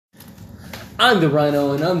I'm the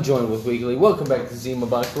Rhino, and I'm joined with Weekly. Welcome back to Zima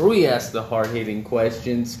Box, where we ask the hard-hitting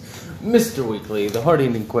questions. Mr. Weekly, the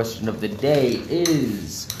hard-hitting question of the day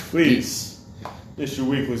is... Please, Mr.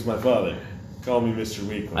 Weekly's my father. Call me Mr.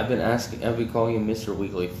 Weekly. I've been calling you Mr.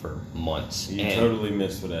 Weekly for months. You totally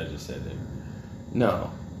missed what I just said, didn't you?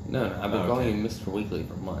 No. I've been calling you Mr. Weekly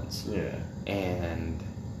for months. Yeah. And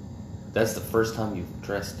that's the first time you've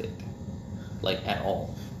addressed it. Like, at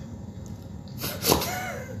all.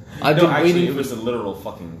 It was a literal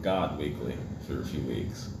fucking God Weekly for a few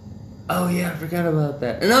weeks. Oh yeah, I forgot about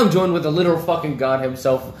that. And I'm joined with the literal fucking God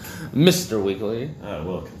himself, Mr. Weekly. Oh,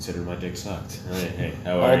 well, consider my dick sucked. Hey,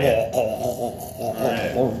 how are you?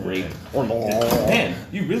 Man,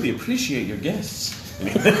 you really appreciate your guests.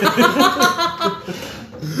 I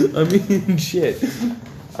mean, shit.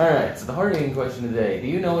 Alright, so the hard-hitting question today. Do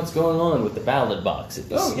you know what's going on with the ballot boxes?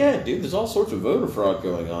 Oh, yeah, dude, there's all sorts of voter fraud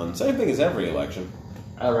going on. Same thing as every election.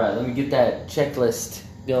 Alright, let me get that checklist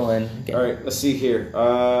going. Okay. Alright, let's see here.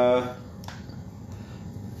 Yeah,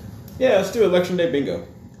 let's do Election Day Bingo.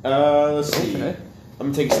 Let's see. Okay.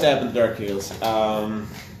 I'm gonna take a stab in the dark heels.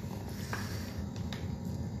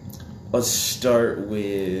 Let's start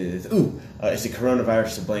with... is the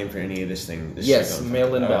coronavirus to blame for any of this thing? Yes,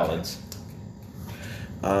 mail-in ballots.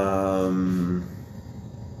 How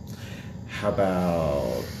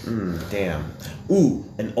about... damn.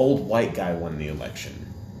 An old white guy won the election.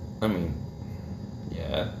 I mean,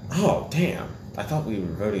 yeah. Oh, damn. I thought we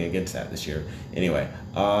were voting against that this year. Anyway,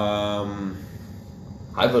 I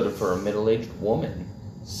voted for a middle-aged woman.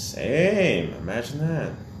 Same. Imagine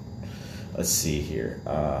that. Let's see here.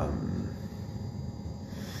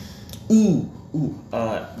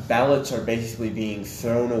 Ballots are basically being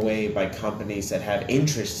thrown away by companies that have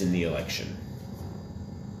interest in the election.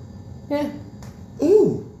 Yeah.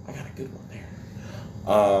 I got a good one there.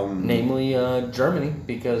 Namely, Germany,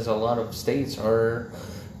 because a lot of states are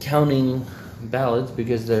counting ballots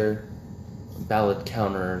because their ballot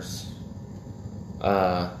counters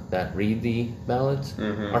that read the ballots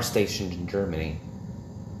are stationed in Germany.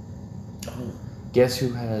 Oh. Guess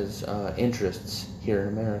who has interests here in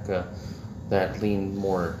America that lean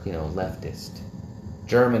more, leftist?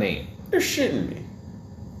 Germany. You're shitting me.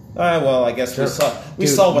 Well, I guess we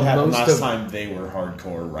saw what happened last time they were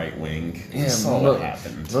hardcore right-wing. Yeah, we saw what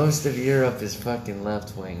happened. Most of Europe is fucking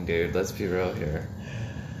left-wing, dude. Let's be real here.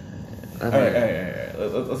 All right.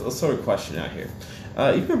 Let's throw a question out here.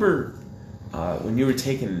 You remember when you were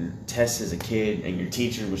taking tests as a kid and your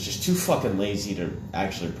teacher was just too fucking lazy to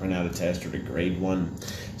actually print out a test or to grade one,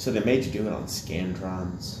 so they made you do it on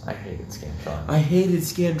Scantrons? I hated Scantrons. I hated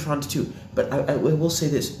Scantrons too, but I will say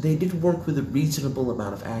this. They did work with a reasonable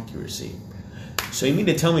amount of accuracy. So you mean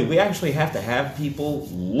to tell me we actually have to have people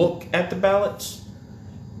look at the ballots?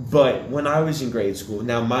 But when I was in grade school,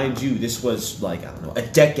 now mind you, this was like, I don't know, a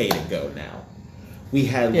decade ago now, we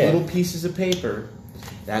had little pieces of paper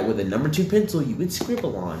that with a number 2 pencil you would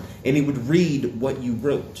scribble on, and it would read what you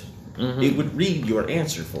wrote. It would read your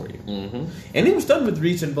answer for you. And it was done with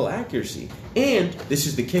reasonable accuracy. And, this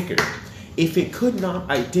is the kicker, if it could not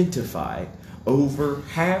identify over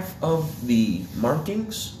half of the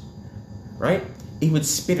markings, right, it would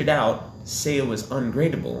spit it out, say it was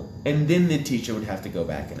ungradable, and then the teacher would have to go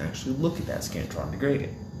back and actually look at that Scantron to grade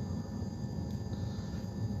it.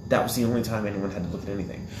 That was the only time anyone had to look at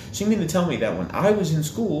anything. So you mean to tell me that when I was in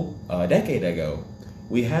school a decade ago,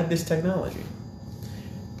 we had this technology,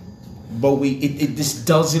 but this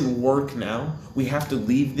doesn't work now? We have to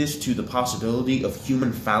leave this to the possibility of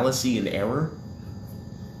human fallacy and error?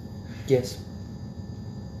 Yes.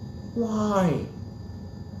 Why?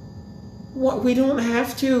 What? We don't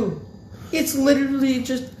have to. It's literally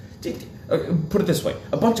just... Put it this way.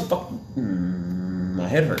 A bunch of fucking... my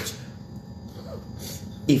head hurts.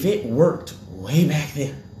 If it worked way back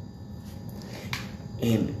then,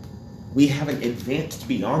 and we haven't advanced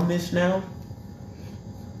beyond this now,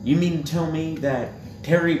 you mean to tell me that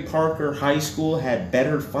Terry Parker High School had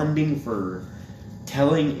better funding for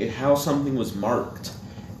telling it how something was marked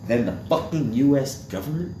than the fucking U.S.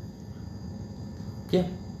 government? Yeah.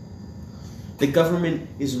 The government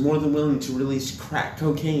is more than willing to release crack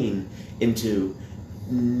cocaine into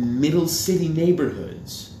middle city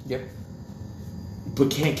neighborhoods. Yep. But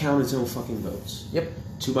can't count its own fucking votes. Yep.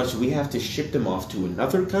 Too much. We have to ship them off to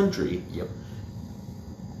another country. Yep.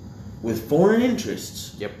 With foreign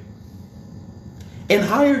interests. Yep. And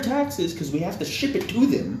higher taxes because we have to ship it to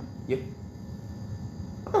them. Yep.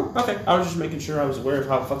 Oh, okay. I was just making sure I was aware of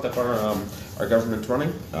how fucked up our government's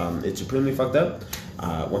running. It's supremely fucked up.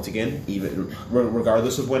 Once again, even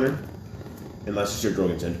regardless of winner, unless it's your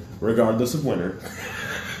Jorgensen, regardless of winner,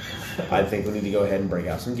 I think we need to go ahead and break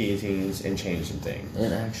out some guillotines and change some things.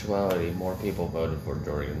 In actuality, more people voted for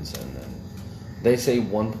Jorgensen than... They say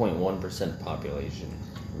 1.1% population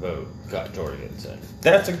got Jorgensen.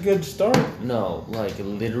 That's a good start. No, like,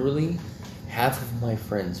 literally, half of my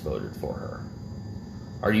friends voted for her.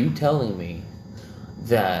 Are you telling me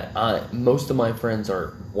that most of my friends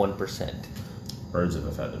are 1%? Birds of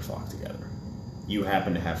a feather flock together. You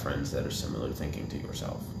happen to have friends that are similar thinking to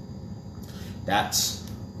yourself. That's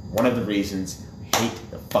one of the reasons I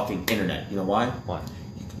hate the fucking internet. You know why? Why?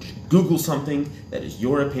 You can just Google something that is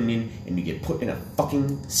your opinion and you get put in a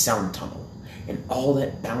fucking sound tunnel. And all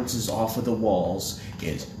that bounces off of the walls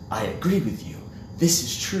is, I agree with you. This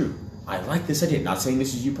is true. I like this idea. Not saying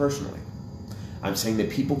this is you personally. I'm saying that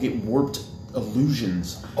people get warped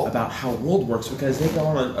illusions about how world works because they go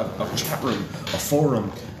on a chat room, a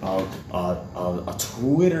forum, a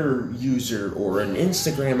Twitter user or an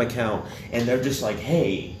Instagram account, and they're just like,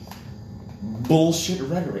 hey, bullshit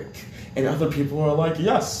rhetoric. And other people are like,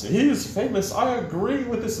 yes, he is famous. I agree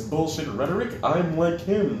with this bullshit rhetoric. I'm like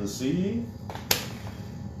him, see?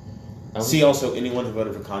 See also anyone who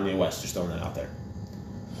voted for Kanye West, just throwing that out there.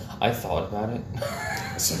 I thought about it.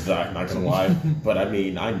 So I'm not gonna lie, but I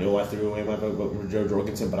mean, I know I threw away my vote for Joe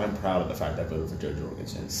Jorgensen, but I'm proud of the fact I voted for Joe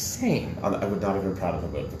Jorgensen. Same. I would not have been proud if I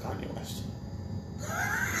voted for Kanye West.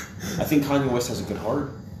 I think Kanye West has a good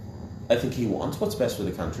heart. I think he wants what's best for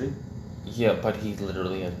the country. Yeah, but he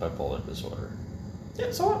literally has bipolar disorder.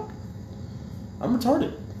 Yeah, so what? I'm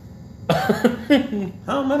retarded.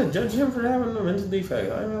 How am I to judge him for having a mental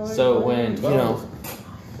defect? So when,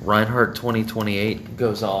 Reinhardt 2028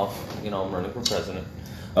 goes off, I'm running for president.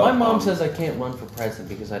 My mom says I can't run for president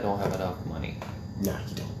because I don't have enough money. No,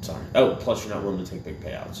 you don't. Sorry. Oh, plus you're not willing to take big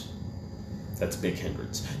payouts. That's a big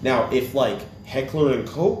hindrance. Now, if Heckler and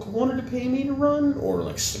Koch wanted to pay me to run,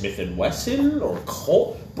 or Smith and Wesson, or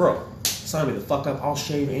Colt, bro, sign me the fuck up. I'll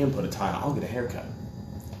shave and put a tie. I'll get a haircut.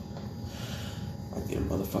 I'll get a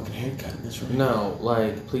motherfucking haircut in this room. No,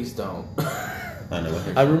 please don't. I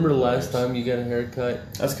know. I remember the last time you got a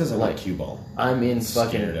haircut. That's because I like cue ball. I'm in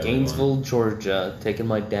fucking Gainesville, Georgia, taking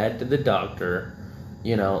my dad to the doctor.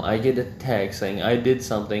 I get a text saying I did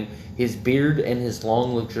something. His beard and his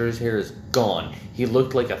long, luxurious hair is gone. He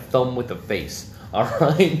looked like a thumb with a face.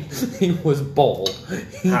 Alright? He was bald.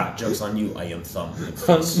 Joke's on you, I am thumb.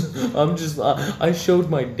 I showed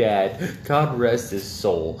my dad, God rest his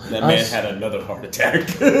soul. That man had another heart attack.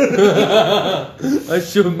 I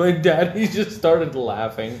showed my dad, he just started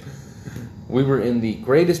laughing. We were in the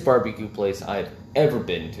greatest barbecue place I've ever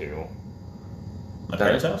been to. My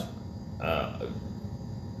parents' house?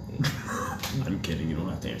 I'm I'm kidding, you don't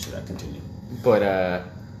have to answer that, continue. But,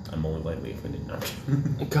 I'm only lightly offended, not.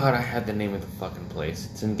 God, I had the name of the fucking place.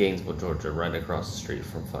 It's in Gainesville, Georgia, right across the street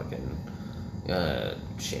from fucking,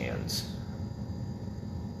 Shands.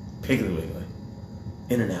 Piggly Wiggly.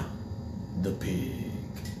 In-N-Out. The Pig.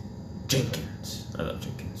 Jenkins. I love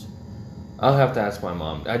Jenkins. I'll have to ask my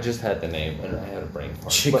mom. I just had the name, and I had a brain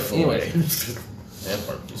fart. Chick-fil-A. But anyway. They have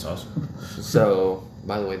barbecue sauce. So,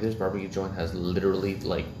 by the way, this barbecue joint has literally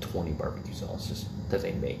 20 barbecue sauces that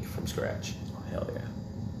they make from scratch. Oh, hell yeah.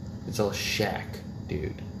 It's a shack,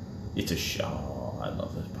 dude. It's a shaw. I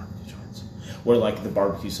love those barbecue joints. Where the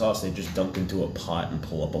barbecue sauce, they just dunk into a pot and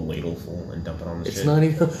pull up a ladle full and dump it on the shit.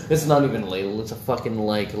 It's not even a ladle. It's a fucking a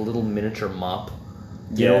little miniature mop.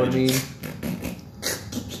 You know what I mean?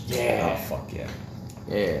 Yeah. Oh fuck yeah.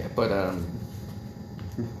 Yeah, but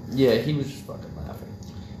yeah, he was just fucking laughing.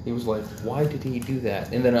 He was like, "Why did he do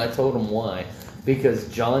that?" And then I told him why. Because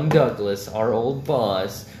John Douglas, our old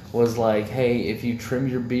boss, was like, "Hey, if you trim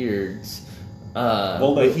your beards."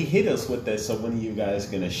 He hit us with this. So when are you guys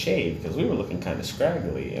gonna shave? Because we were looking kind of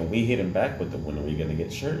scraggly, and we hit him back with the when are we gonna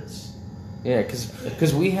get shirts? Yeah,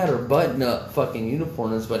 because we had our button-up fucking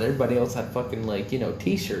uniforms, but everybody else had fucking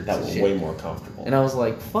t-shirts. That was way more comfortable. And I was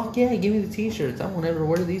like, "Fuck yeah, give me the t-shirts! I won't ever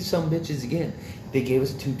wear these some bitches again." They gave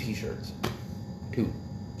us 2 t-shirts. 2.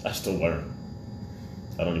 I still wear them.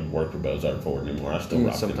 I don't even work for Bozart Ford anymore. I still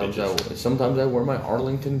rock Sometimes I wear my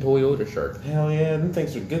Arlington Toyota shirt. Hell yeah, them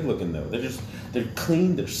things are good looking though. They're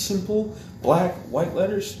clean, they're simple, black, white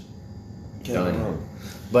letters. Can't go wrong.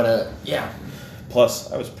 But yeah.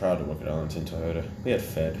 Plus, I was proud to work at Arlington Toyota. We had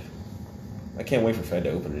Fed. I can't wait for Fed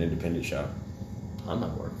to open an independent shop. I'm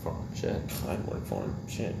not working for him. Shit. I'd work for him.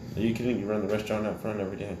 Shit. Are you kidding? You run the restaurant out front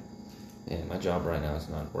every day. Yeah, my job right now is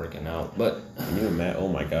not working out, but... Can you imagine? Oh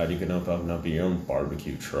my god, you can open up your own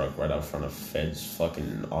barbecue truck right out front of Fed's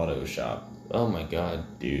fucking auto shop. Oh my god.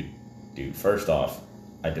 Dude, first off,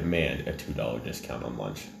 I demand a $2 discount on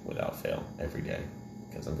lunch without fail every day.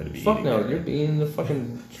 Because I'm going to be Fuck no, you're eating the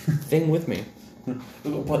fucking thing with me.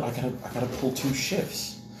 But I gotta pull 2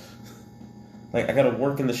 shifts. Like, I gotta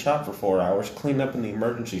work in the shop for 4 hours, clean up in the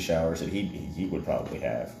emergency showers that he would probably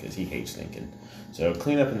have, because he hates stinking. So,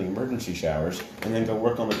 clean up in the emergency showers, and then go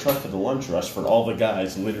work on the truck for the lunch rush for all the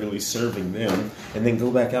guys, literally serving them, and then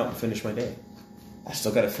go back out and finish my day. I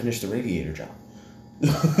still gotta finish the radiator job.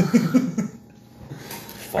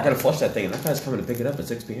 I gotta flush that thing, and that guy's coming to pick it up at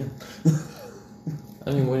 6 p.m.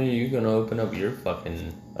 I mean, when are you gonna open up your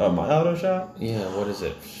fucking... My auto shop? Yeah, what is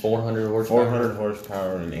it? 400 horsepower? 400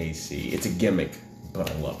 horsepower and AC. It's a gimmick, but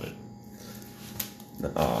I love it.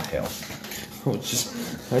 Oh, hell.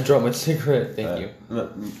 I dropped my cigarette, thank you.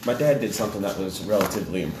 My dad did something that was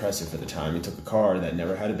relatively impressive for the time. He took a car that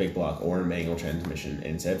never had a big block or a manual transmission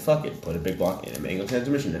and said, fuck it, put a big block and a manual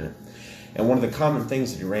transmission in it. And one of the common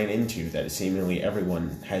things that he ran into that seemingly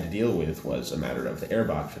everyone had to deal with was a matter of the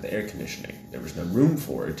airbox for the air conditioning. There was no room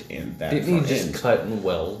for it in that Didn't front he just end. cut and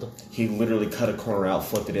weld? He literally cut a corner out,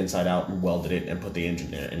 flipped it inside out, and welded it and put the engine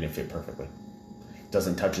there, and it fit perfectly.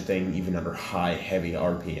 Doesn't touch a thing even under high, heavy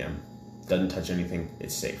RPM. Doesn't touch anything.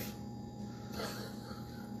 It's safe.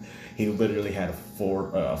 He literally had a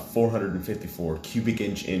 454 cubic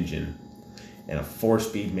inch engine and a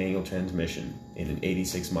 4-speed manual transmission in an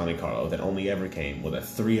 86 Monte Carlo that only ever came with a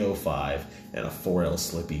 305 and a 4L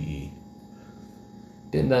Slip EE.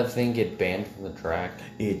 Didn't that thing get banned from the track?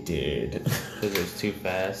 It did. Because it was too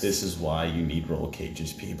fast? This is why you need roll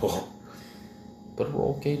cages, people. Put a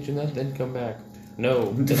roll cage in that, then come back.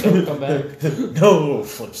 No, don't come back. No,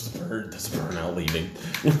 flips the bird. That's burnout leaving.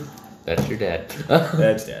 That's your dad.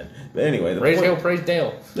 That's Dad. But anyway, Praise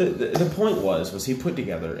Dale. The point was he put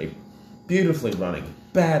together a beautifully running,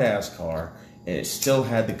 badass car, and it still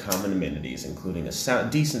had the common amenities, including a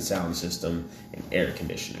decent sound system and air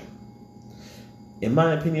conditioning. In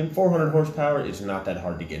my opinion, 400 horsepower is not that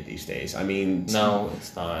hard to get these days. I mean... No,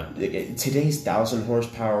 it's not. Today's 1,000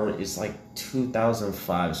 horsepower is like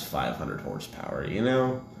 2005's 500 horsepower, you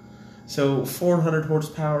know? So 400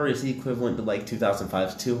 horsepower is the equivalent to like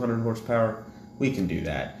 2005's 200 horsepower. We can do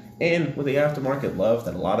that. And with the aftermarket love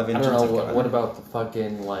that a lot of engines have gotten... What about the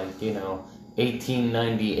fucking,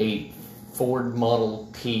 1898 Ford Model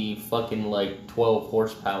T fucking, 12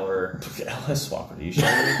 horsepower? LS swapper, are you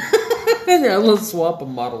showing me? Yeah, let's swap a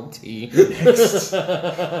Model T. You did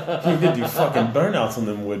do fucking burnouts on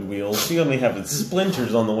them wood wheels. You only have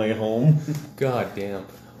splinters on the way home. God damn.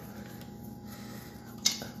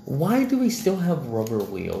 Why do we still have rubber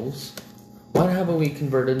wheels? Why haven't we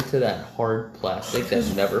converted to that hard plastic that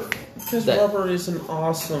never... Because rubber is an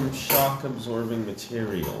awesome shock-absorbing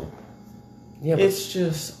material. Yeah, it's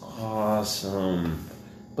just awesome.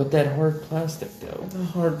 But that hard plastic, though. The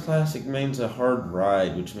hard plastic means a hard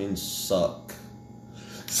ride, which means suck.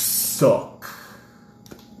 Suck.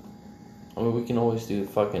 I mean, we can always do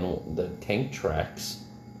the tank tracks.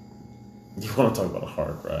 You want to talk about a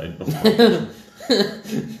hard ride?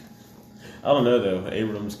 I don't know, though.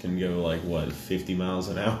 Abrams can go, 50 miles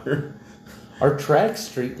an hour? Are tracks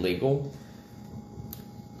street legal?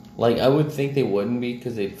 I would think they wouldn't be,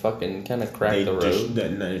 because they'd fucking kind of crack the road.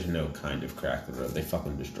 There's no kind of crack the road. They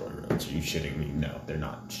fucking destroy roads. Are you shitting me? No, they're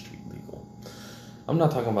not street legal. I'm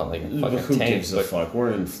not talking about, a fucking Who tank. gives a fuck?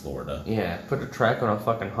 We're in Florida. Yeah, put a track on a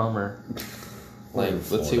fucking Hummer.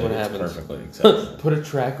 Let's see what happens. Perfectly acceptable. Put a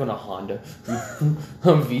track on a Honda.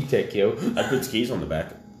 I'm VTEC, yo. I put skis on the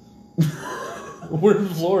back. We're in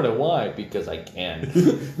Florida. Why? Because I can.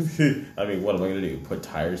 I mean, what am I going to do? Put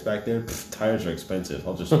tires back there? Pfft, tires are expensive.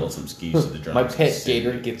 I'll just weld some skis to the drivers. My pet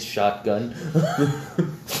gator gets shotgun.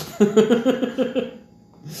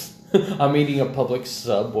 I'm eating a Publix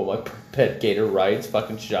sub while my pet gator rides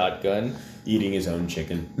fucking shotgun. Eating his own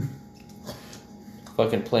chicken.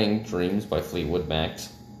 Fucking playing Dreams by Fleetwood Mac.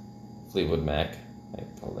 Fleetwood Mac. I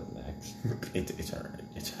call it Max. It's alright.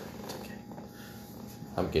 It's okay.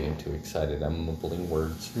 I'm getting too excited. I'm mumbling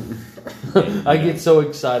words. I get so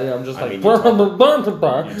excited. I'm just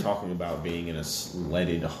you're talking about being in a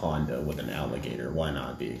sledded Honda with an alligator. Why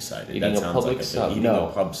not be excited? Eating that a sounds Publix like sub. Eating a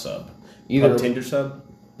pub sub. Either pub Tinder sub?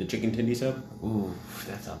 The chicken Tindy sub? Ooh,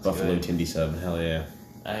 that sounds Buffalo good. Tindy sub. Hell yeah.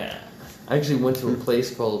 I actually went to a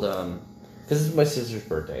place called because it's my sister's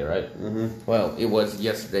birthday, right? Mm-hmm. Well, it was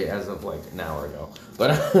yesterday, as of an hour ago.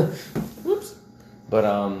 But whoops. But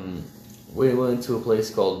we went to a place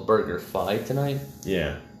called Burger Fi tonight.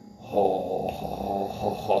 Yeah.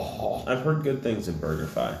 I've heard good things of Burger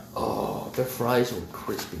Fi. Oh, their fries were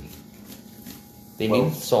crispy. They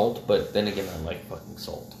need salt, but then again, I like fucking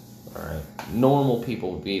salt. Alright. Normal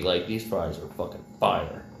people would be like, these fries are fucking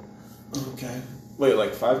fire. Okay.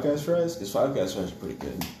 Wait, Five Guys fries? Because Five Guys fries are pretty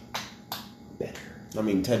good. Better. I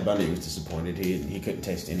mean, Ted Bundy was disappointed. He couldn't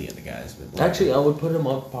taste any of the guys. But Actually, I would put him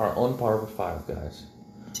on par with Five Guys.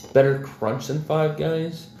 Better crunch than Five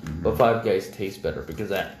Guys, but Five Guys tastes better because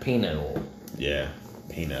that peanut oil. Yeah,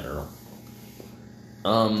 peanut oil.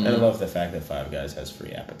 And I love the fact that Five Guys has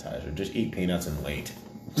free appetizer. Just eat peanuts and wait.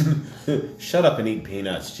 Shut up and eat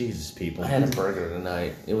peanuts. Jesus, people. I had a burger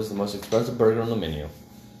tonight. It was the most expensive burger on the menu.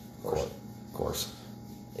 Of course.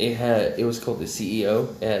 It was called the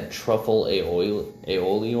CEO. It had truffle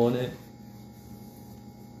aioli on it.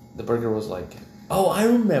 The burger was like... Oh, I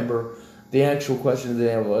remember the actual question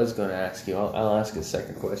that I was going to ask you. I'll ask a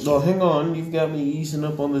second question. No, hang on. You've got me easing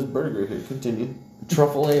up on this burger here. Continue.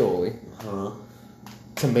 Truffle aioli. Huh?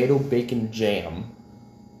 Tomato bacon jam.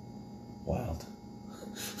 Wild.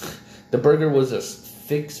 The burger was a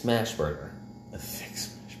thick smash burger. A thick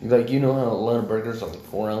smash. Like, you know how a lot of burgers are like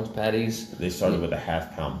 4-ounce patties? They started with a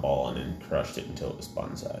half-pound ball and then crushed it until it was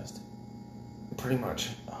bun-sized. Pretty much.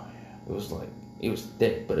 Oh, yeah. It was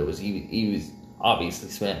thick, but it was obviously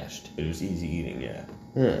smashed. It was easy eating, yeah.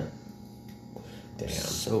 Yeah. Damn.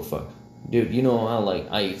 So fuck. Dude, you know how, like,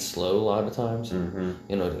 I eat slow a lot of times? Mm-hmm.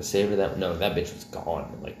 You know, to savor that? No, that bitch was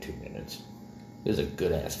gone in, like, 2 minutes. It was a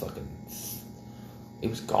good-ass fucking... It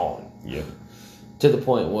was gone. Yep. To the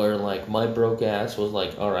point where, like, my broke ass was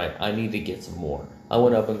like, alright, I need to get some more. I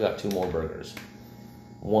went up and got 2 more burgers.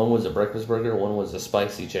 One was a breakfast burger, one was a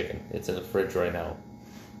spicy chicken. It's in the fridge right now.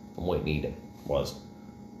 I'm waiting to eat it. Was.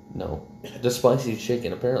 No. The spicy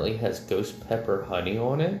chicken apparently has ghost pepper honey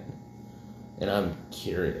on it. And I'm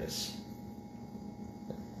curious.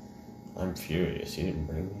 I'm furious. You didn't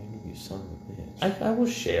bring me any, you son of a bitch. I will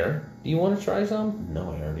share. Do you want to try some?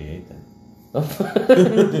 No, I already ate them.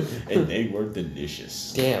 And they were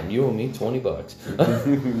delicious. Damn, you owe me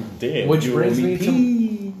 $20. Damn, which you brings owe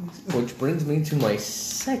me which brings me to my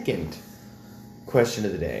second question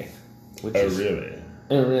of the day. Which is, really?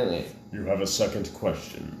 Oh, really? You have a second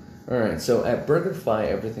question. Alright, so at BurgerFi,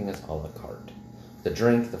 everything is a la carte. The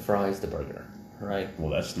drink, the fries, the burger. Right?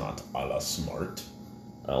 Well, that's not a la smart.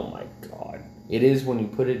 Oh my god. It is when you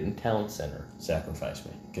put it in town center. Sacrifice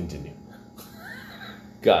me. Continue.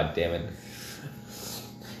 God damn it.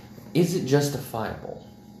 Is it justifiable?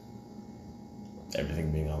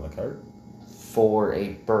 Everything being a la carte? For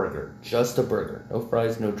a burger. Just a burger. No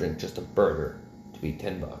fries, no drink. Just a burger. To be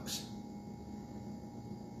 $10.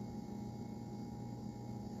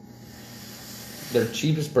 Their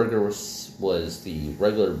cheapest burger was the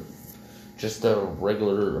regular... Just a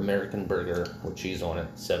regular American burger with cheese on it.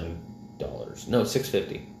 $7. No,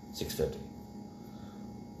 $6.50. $6.50.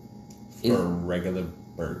 For a regular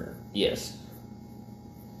burger? Yes.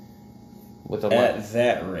 With At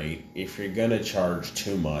that rate, if you're gonna charge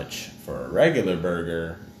too much for a regular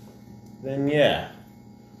burger, then yeah,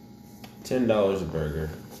 $10 a burger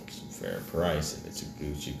is a fair price if it's a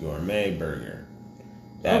Gucci Gourmet burger.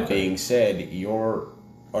 That being said, your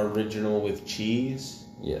original with cheese,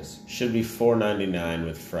 yes, should be $4.99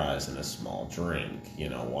 with fries and a small drink. You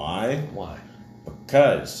know why? Why?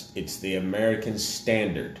 Because it's the American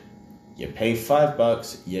standard. You pay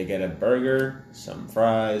 $5, you get a burger, some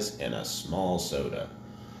fries, and a small soda.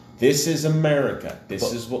 This is America.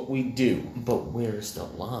 This is what we do. But where's the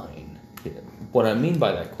line? What I mean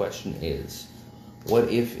by that question is, what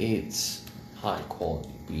if it's high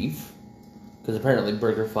quality beef? Because apparently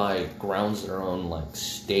BurgerFi grounds their own like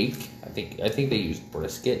steak. I think they use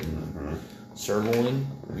brisket and sirloin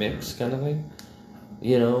mix kind of thing.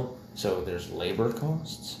 You know. So there's labor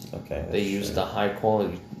costs. Okay. They use the high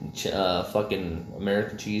quality fucking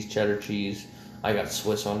American cheese, cheddar cheese. I got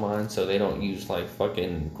Swiss on mine, so they don't use like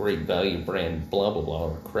fucking Great Value brand blah blah blah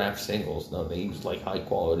or Kraft singles. No, they use like high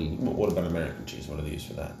quality. But what about American cheese? What do they use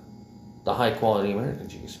for that? The high quality American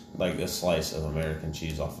cheese. Like a slice of American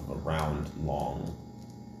cheese off of a round, long.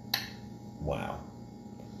 Wow.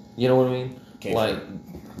 You know what I mean?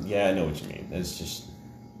 Yeah, I know what you mean. It's just.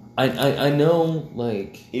 I know,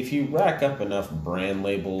 like... If you rack up enough brand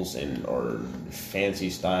labels or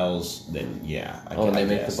fancy styles, then yeah. And they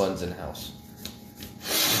make the buns in-house.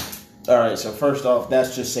 Alright, so first off,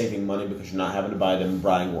 that's just saving money because you're not having to buy them,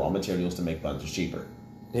 buying raw materials to make buns is cheaper.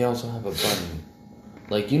 They also have a bun.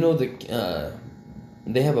 Like, you know,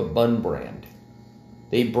 they have a bun brand.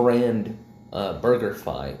 They brand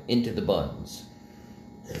BurgerFi into the buns.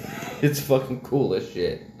 It's fucking cool as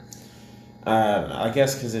shit. I don't know. I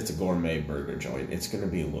guess because it's a gourmet burger joint, it's going to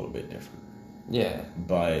be a little bit different. Yeah.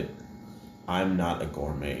 But I'm not a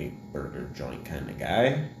gourmet burger joint kind of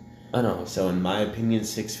guy. I know. So in my opinion,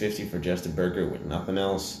 $6.50 for just a burger with nothing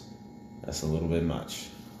else, that's a little bit much.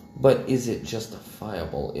 But is it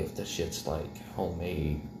justifiable if the shit's like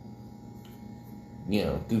homemade, you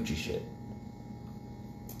know, Gucci shit?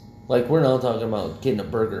 Like, we're not talking about getting a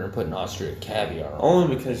burger and putting Austria caviar on.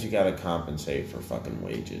 Only because you gotta compensate for fucking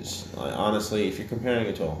wages. Like, honestly, if you're comparing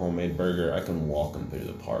it to a homemade burger, I can walk them through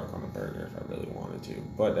the park on a burger if I really wanted to.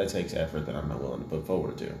 But that takes effort that I'm not willing to put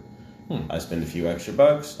forward to. I spend a few extra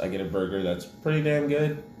bucks, I get a burger that's pretty damn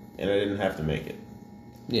good, and I didn't have to make it.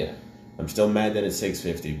 Yeah. I'm still mad that it's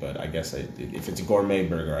 $6.50, but I guess if it's a gourmet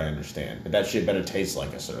burger, I understand. But that shit better taste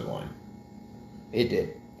like a sirloin. It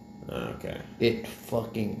did. Okay. It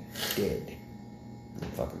fucking did.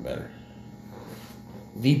 Fucking better.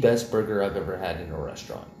 The best burger I've ever had in a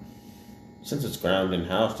restaurant. Since it's ground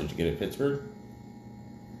in-house, did you get it at Pittsburgh?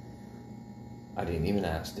 I didn't even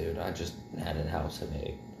ask, dude. I just had it house and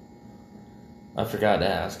ate. I forgot to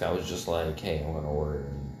ask. I was just like, hey, I'm going to order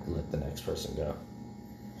and let the next person go.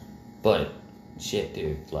 But, shit,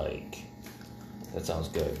 dude, like, that sounds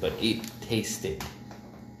good. But it tasted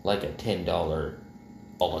like a $10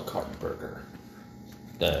 a la carte burger.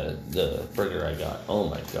 The burger I got. Oh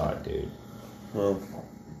my god, dude. Well,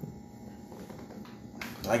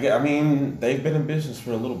 I mean, they've been in business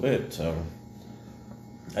for a little bit, so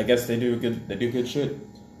I guess they do good shit.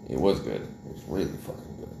 It was good. It was really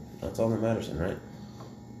fucking good. That's all that matters, then, right?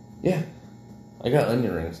 Yeah. I got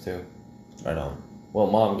onion rings, too. Right on. Well,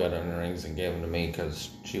 Mom got onion rings and gave them to me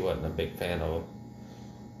because she wasn't a big fan of them.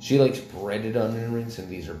 She likes breaded onion rings, and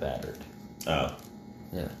these are battered. Oh.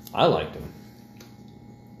 Yeah. I liked them.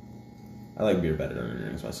 I like beer battered onion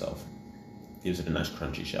rings myself. Gives it a nice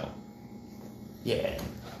crunchy shell. Yeah.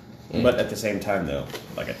 But at the same time, though,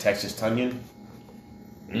 like a Texas Tunyon,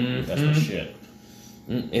 that's my shit.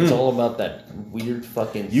 It's all about that weird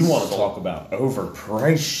fucking... You want to talk about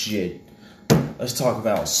overpriced shit. Let's talk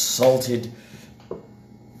about salted,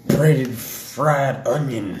 braided, fried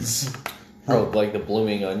onions. Bro, like the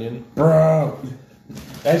blooming onion? Bro,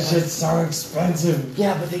 that shit's so expensive.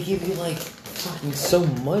 Yeah, but they give you, like, fucking so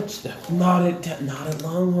much, though. Not at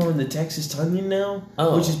Longhorn, the Texas Tunyon now,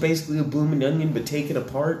 which is basically a blooming onion, but taken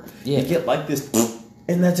apart. Yeah. You get like this,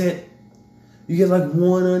 and that's it. You get like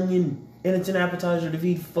one onion, and it's an appetizer to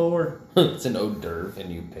feed 4. It's an hors d'oeuvre,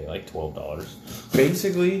 and you pay like $12.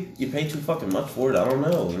 Basically, you pay too fucking much for it. I don't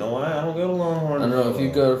know. You know why? I don't go to Longhorn. I don't know, if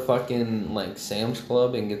you go to fucking, like, Sam's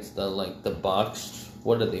Club and gets the, like, the boxed,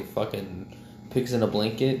 what are they, fucking pigs in a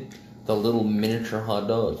blanket? The little miniature hot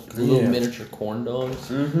dogs. The little miniature corn dogs.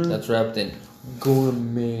 Mm-hmm. That's wrapped in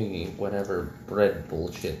gourmet, whatever bread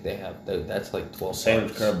bullshit they have. That's like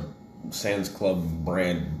 $12. Sam's Club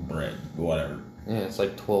brand bread, whatever. Yeah, it's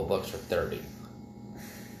like $12 for 30.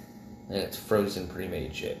 And it's frozen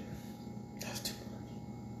pre-made shit. That's too much.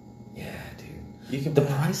 Yeah, dude. The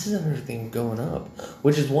prices of everything going up,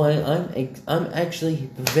 which is why I'm actually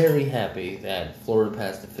very happy that Florida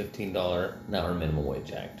passed the $15 an hour minimum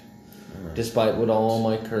wage act. Despite what all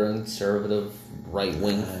my conservative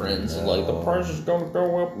right-wing friends are like, the price is going to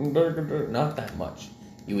go up and not that much,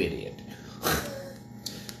 you idiot.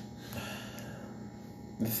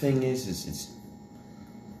 The thing is it's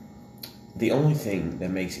the only thing that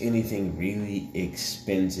makes anything really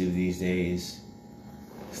expensive these days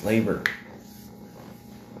is labor.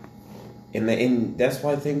 And that's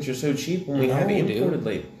why things are so cheap when we have imported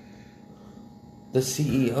labor. The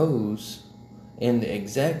CEOs and the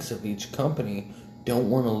execs of each company don't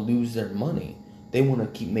want to lose their money. They want to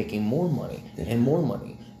keep making more money and more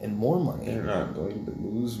money and more money. They're not going to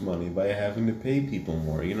lose money by having to pay people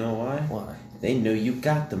more. You know why? Why? They know you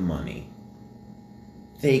got the money.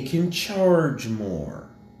 They can charge more.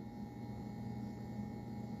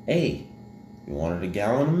 Hey, you wanted a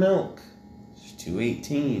gallon of milk. It's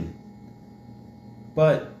 $2.18.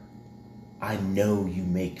 But I know you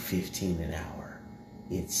make $15 an hour.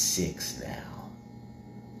 It's $6 now.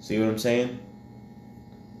 See what I'm saying?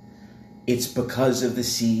 It's because of the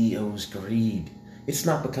CEO's greed. It's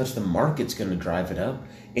not because the market's going to drive it up.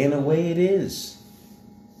 In a way, it is.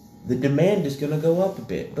 The demand is going to go up a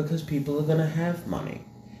bit because people are going to have money.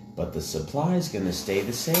 But the supply is going to stay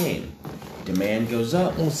the same. Demand goes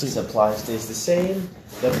up. Supply stays the same.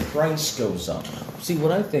 The price goes up. See,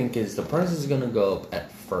 what I think is the price is going to go up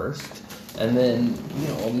at first. And then,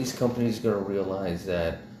 all these companies are going to realize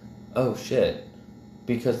that, oh, shit.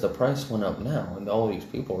 Because the price went up now, and all these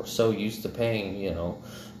people are so used to paying,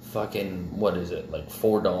 fucking, what is it, like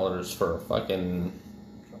 $4 for a fucking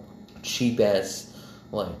cheap-ass,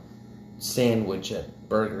 like, sandwich at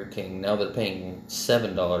Burger King. Now they're paying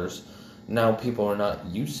 $7. Now people are not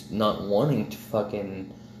wanting to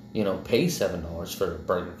fucking, pay $7 for a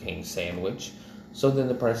Burger King sandwich. So then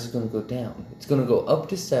the price is going to go down. It's going to go up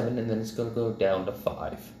to 7, and then it's going to go down to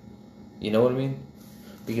 5. You know what I mean?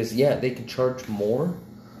 Because, they can charge more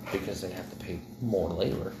because they have to pay more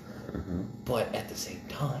labor. Mm-hmm. But at the same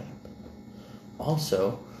time,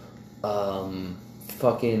 Also,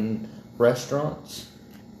 fucking restaurants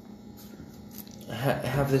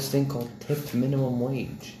have this thing called tipped minimum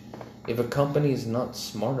wage. If a company is not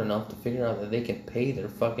smart enough to figure out that they can pay their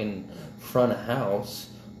fucking front of house,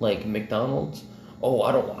 like McDonald's, oh,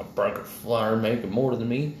 I don't want a burger flyer making more than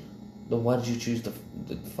me. Then why did you choose to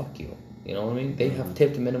fuck you? You know what I mean? They have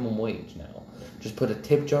tipped minimum wage now. Just put a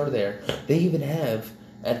tip jar there. They even have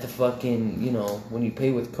at the fucking, you know, when you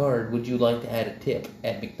pay with card, would you like to add a tip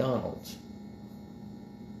at McDonald's?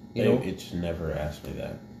 You know? It's never asked me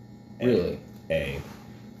that. Really? A.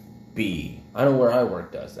 B. I know where I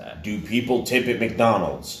work does that. Do people tip at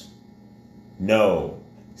McDonald's? No.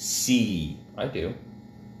 C. I do.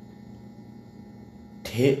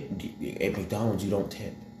 Tip at McDonald's, you don't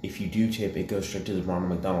tip. If you do tip, it goes straight to the Ronald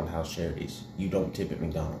McDonald House charities. You don't tip at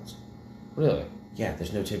McDonald's. Really? Yeah,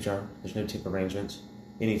 there's no tip jar. There's no tip arrangements.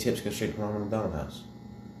 Any tips go straight to Ronald McDonald House.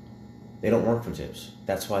 They don't work for tips.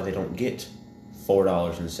 That's why they don't get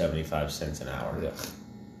 $4.75 an hour. Yeah.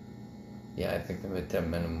 Yeah, I think the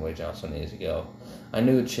minimum wage also needs to go. I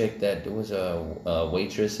knew a chick that was a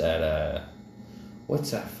waitress at a...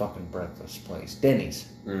 What's that fucking breakfast place? Denny's.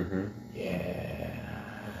 Mm-hmm. Yeah.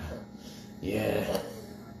 Yeah.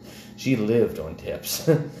 She lived on tips.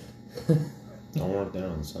 Don't work there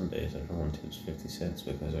on Sundays. Everyone tips 50 cents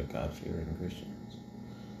because they're God-fearing Christians.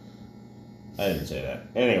 I didn't say that.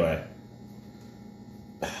 Anyway.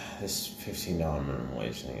 This $15 minimum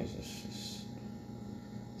wage thing is just...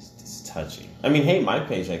 It's touchy. I mean, hey, my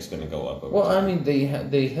paycheck's going to go up over Well, time. I mean,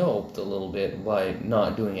 they helped a little bit by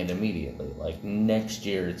not doing it immediately. Like, next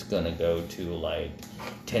year it's going to go to, like,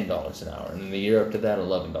 $10 an hour. And the year up to that,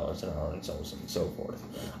 $11 an hour, and so on and so forth.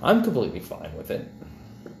 I'm completely fine with it.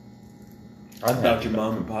 How about your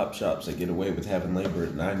mom and pop shops that get away with having labor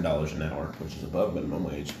at $9 an hour, which is above minimum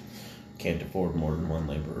wage? Can't afford more than one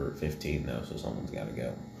laborer at 15 though, so someone's got to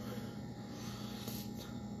go.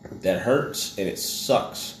 That hurts and it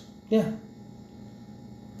sucks. Yeah.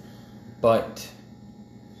 But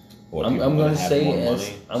What, I'm people going wanna to have say more as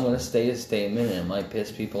money? I'm going to say a statement, and it might piss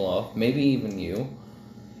people off, maybe even you.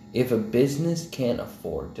 If a business can't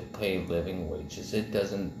afford to pay living wages, it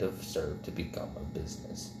doesn't deserve to become a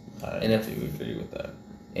business. I and if- do agree with that.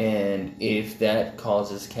 And if that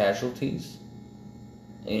causes casualties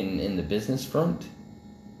in the business front,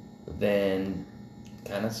 then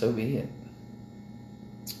kind of so be it.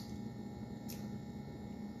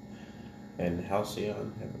 And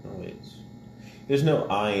Halcyon, heaven awaits. There's no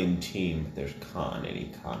I in team, but there's con in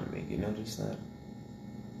economy. You notice that?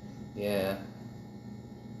 Yeah.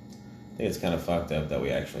 I think it's kind of fucked up that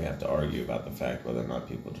we actually have to argue about the fact whether or not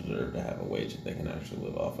people deserve to have a wage that they can actually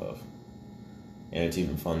live off of. And it's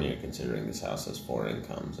even funnier considering this house has 4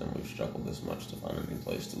 incomes and we've struggled this much to find a new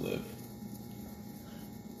place to live.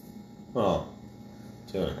 Well,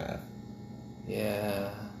 2.5. Yeah.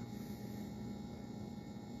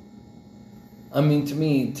 I mean, to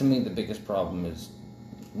me, the biggest problem is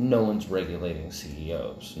no one's regulating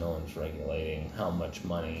CEOs. No one's regulating how much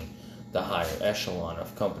money the higher echelon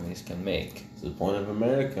of companies can make. It's the point of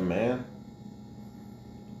America, man.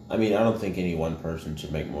 I mean, I don't think any one person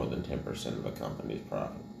should make more than 10% of a company's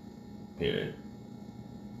profit. Period.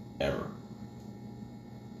 Ever.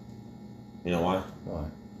 You know why? Why?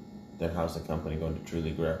 Then how's the company going to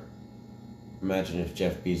truly grow? Imagine if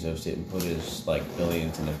Jeff Bezos didn't put his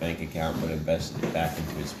billions in a bank account but invested it back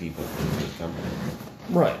into his people, into his company.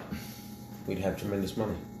 Right. We'd have tremendous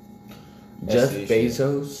money. Jeff That's the issue.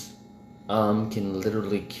 Bezos can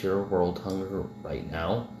literally cure world hunger right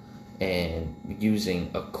now and using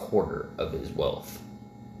a quarter of his wealth.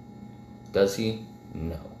 Does he?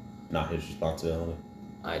 No. Not his responsibility.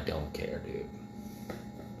 I don't care, dude.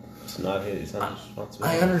 It's not his responsibility.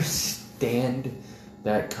 I understand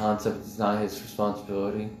that concept is not his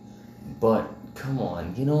responsibility, but come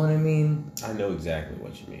on, you know what I mean? I know exactly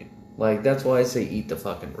what you mean. Like, that's why I say eat the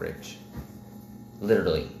fucking rich.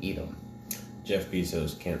 Literally, eat them. Jeff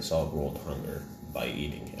Bezos can't solve world hunger by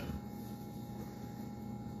eating him.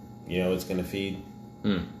 You know what's going to feed?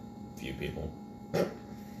 Few people.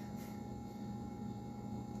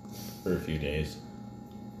 For a few days.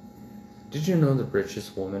 Did you know the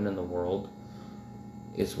richest woman in the world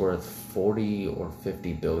is worth 40 or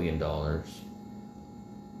 50 billion dollars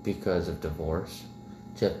because of divorce?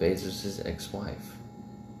 Jeff Bezos' ex-wife,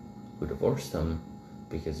 who divorced him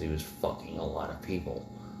because he was fucking a lot of people.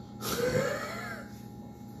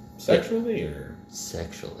 Sexually or?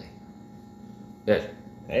 Sexually. Yeah.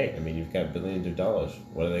 Hey, I mean, you've got billions of dollars.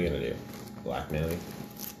 What are they going to do? Blackmail you?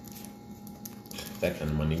 That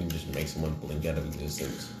kind of money can just make someone blink out of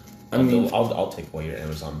existence. I mean- I'll take away your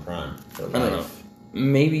Amazon Prime for I don't know. life.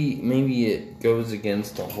 maybe it goes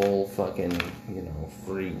against the whole fucking,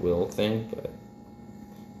 free will thing, but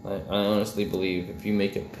I honestly believe if you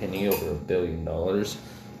make a penny over $1 billion,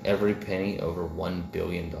 every penny over $1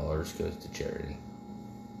 billion goes to charity.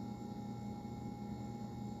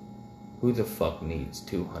 Who the fuck needs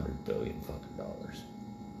 $200 billion fucking dollars?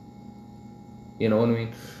 You know what I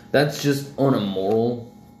mean? That's just on a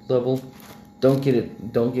moral level. Don't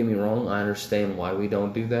get me wrong. I understand why we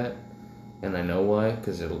don't do that, and I know why.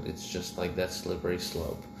 Because it's just like that slippery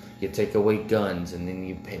slope. You take away guns, and then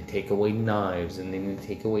you take away knives, and then you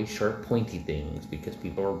take away sharp, pointy things because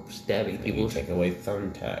people are stabbing people. You take away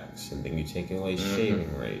thumbtacks, and then you take away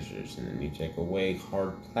shaving razors, and then you take away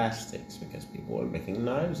hard plastics because people are making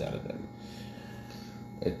knives out of them.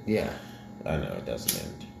 Yeah, I know it doesn't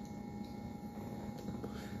end.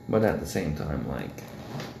 But at the same time, like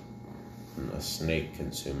a snake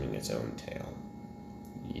consuming its own tail.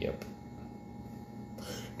 Yep.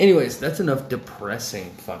 Anyways, that's enough depressing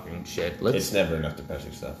fucking shit. It's never enough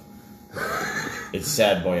depressing stuff. It's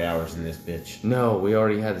sad boy hours in this bitch. No, we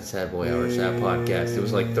already had the sad boy hours podcast. It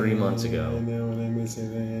was like 3 months ago. I know what I miss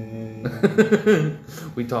it.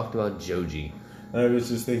 We talked about Joji. I was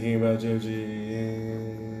just thinking about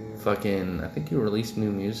Joji. Fucking, I think he released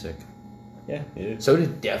new music. Yeah, he did. So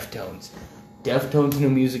did Deftones. Deftones' new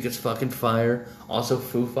music is fucking fire. Also,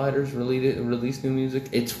 Foo Fighters released new music.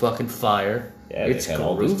 It's fucking fire. Yeah, it's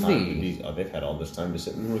groovy. They've had all this time to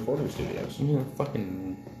sit in recording studios. Yeah,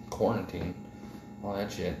 fucking quarantine. All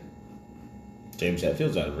that shit. James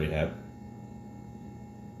Hetfield's out of rehab.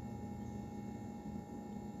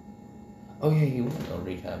 Oh, yeah, he went to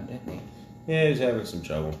rehab, didn't he? Yeah, he's having some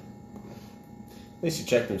trouble. At least he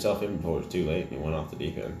checked himself in before it was too late and he went off the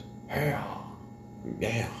deep end. Yeah.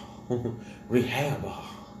 Rehab.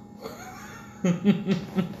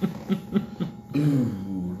 Ooh,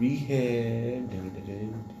 rehab.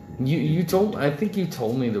 I think you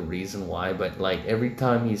told me the reason why, but like every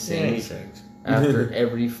time he sings, yeah, he sings. After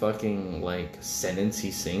every fucking like sentence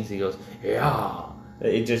he sings, he goes, yeah.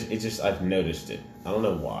 It just I've noticed it. I don't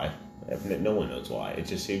know why. No one knows why. It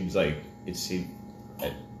just seems like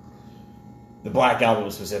the Black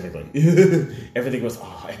Album specifically. Everything was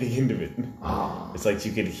at the end of it. It's like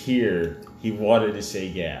you could hear he wanted to say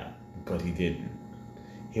yeah, but he didn't.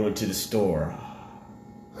 He went to the store.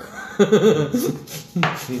 He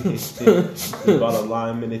bought a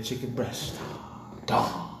lime and a chicken breast.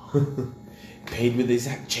 Paid with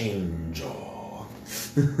exact change.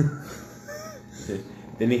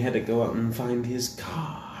 Then he had to go out and find his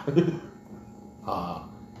car.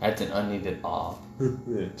 That's an unneeded Yeah,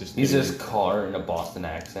 he says car in a Boston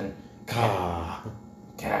accent. Car.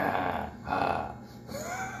 Car. I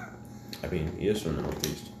mean, he is from the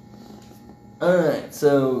Northeast. Alright,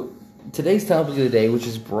 so today's topic of the day, which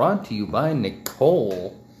is brought to you by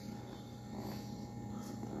Nicole.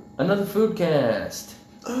 Another foodcast.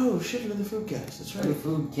 Oh shit! Another foodcast. That's right. The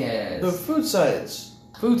foodcast. The food science.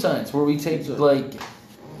 Food science, where we take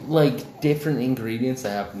like different ingredients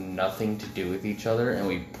that have nothing to do with each other, and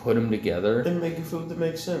we put them together And make a food that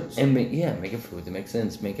makes sense. and make a food that makes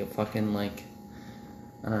sense. Make a fucking like,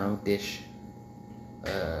 I don't know, dish,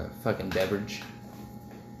 fucking beverage.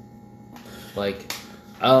 Like,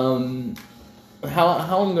 how I'm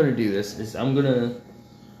gonna do this is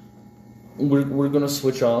we're gonna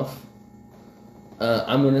switch off.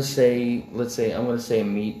 I'm gonna say, let's say I'm gonna say a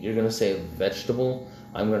meat. You're gonna say a vegetable.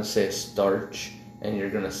 I'm gonna say a starch, and you're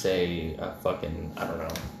gonna say a fucking, I don't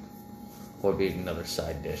know, what would be another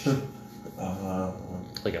side dish?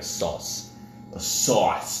 Like a sauce. A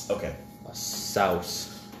sauce. Okay. A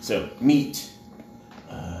sauce. So meat.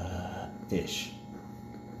 Fish.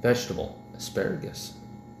 Vegetable. Asparagus.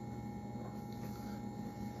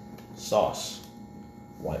 Sauce.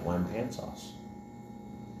 White wine pan sauce.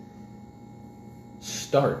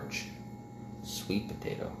 Starch. Sweet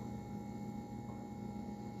potato.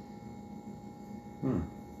 Oh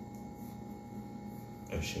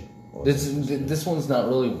shit. This one's not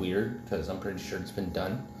really weird because I'm pretty sure it's been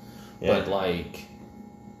done. Yeah. But like,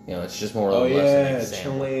 it's just more or less an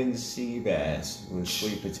example. Chilean sea bass with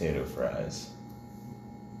sweet potato fries.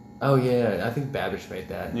 Oh yeah, I think Babish made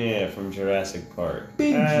that. Yeah, from Jurassic Park.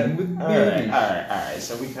 Binging with Babish. All right.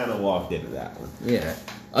 So we kind of walked into that one. Yeah,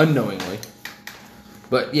 unknowingly.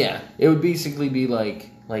 But yeah, it would basically be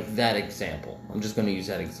like that example. I'm just going to use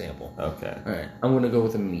that example. Okay. All right, I'm going to go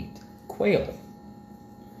with a meat. Quail.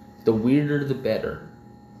 The weirder, the better.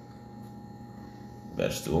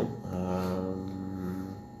 Vegetable.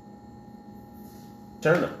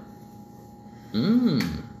 Turnip.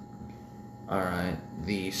 All right,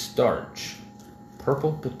 the starch.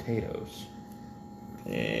 Purple potatoes.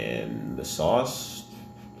 And the sauce.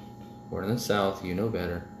 We're in the South. You know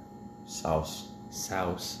better. Sauce.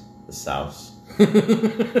 Souse. The sauce.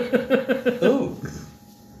 Ooh.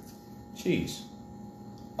 Cheese.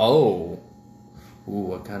 Oh. Ooh,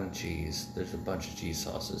 what kind of cheese? There's a bunch of cheese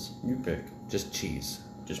sauces. You pick. Just cheese.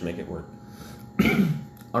 Just make it work.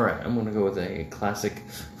 Alright, I'm gonna go with a classic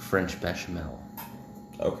French bechamel.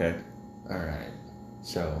 Okay. Alright.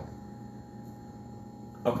 So,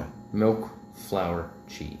 Okay. milk, flour,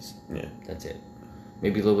 cheese. Yeah. That's it.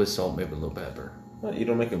 Maybe a little bit of salt, maybe a little pepper. Well, you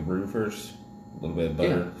don't make a roux first? A little bit of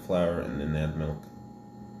butter, flour, and then add milk.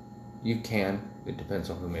 You can. It depends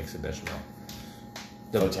on who makes the bechamel.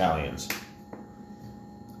 The Italians.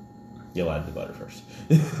 You'll add the butter first.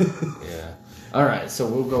 Yeah. All right. So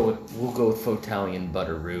we'll go with Fotalian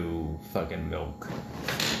butter roux fucking milk.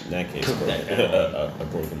 In that case, Cook that a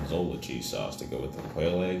gorgonzola cheese sauce to go with the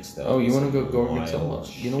quail eggs. Oh, you want to go Wild gorgonzola?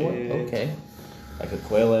 You know what? shit. Okay. Like a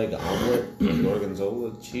quail egg omelet with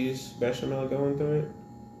gorgonzola cheese bechamel going through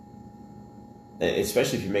it.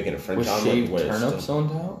 Especially if you make it a French With omelet shaved where it's turnips still... on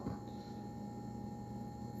top.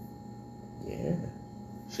 Yeah,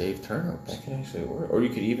 Shaved turnips. that could actually work. Or you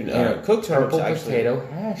could even And a cook turnips. purple Actually, potato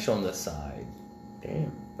hash on the side.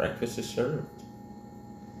 damn, breakfast is served.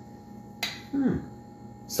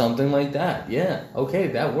 Something like that. Yeah. Okay,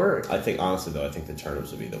 that works. I think honestly though, I think the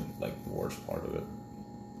turnips would be the worst part of it.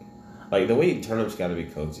 Like the way turnips got to be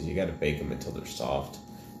cooked is you got to bake them until they're soft,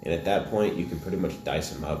 and at that point you can pretty much dice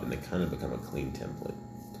them up and they kind of become a clean template.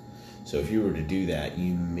 So if you were to do that,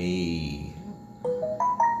 you may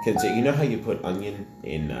consider. You know how you put onion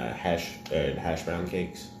in hash brown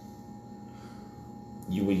cakes?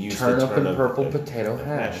 You would use Turnip the turnip and purple potato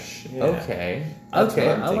hash. Yeah. Okay. That's Okay,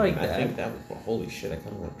 what I'm I like thinking. that. I think that would. Holy shit! I kind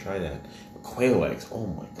of want to try that. Quail eggs. Oh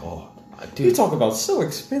my god. Dude. You talk about so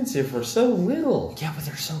expensive for so little. Yeah, but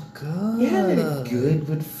they're so good. Yeah, they're good,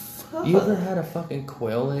 but fuck. You ever had a fucking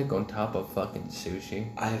quail egg on top of fucking sushi?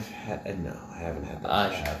 I've had no, I haven't had that. I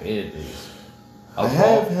have. It is. I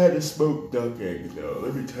have had a smoked duck egg though.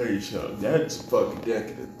 Let me tell you something. That's fucking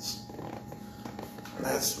decadence.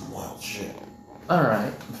 That's some wild shit.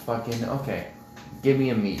 Alright, fucking, okay. Give me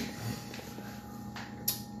a meat,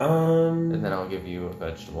 and then I'll give you a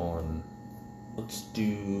vegetable and... Let's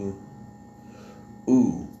do.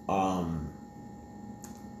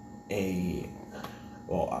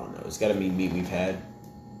 Well, I don't know. It's got to be meat we've had.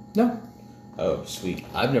 No, Oh, sweet.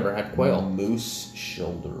 I've never had quail. Moose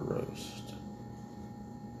shoulder roast.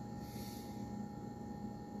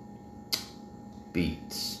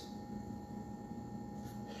 Beets.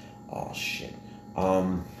 Oh shit.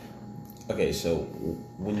 Okay, so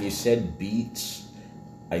when you said beets,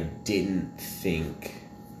 I didn't think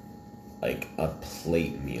like a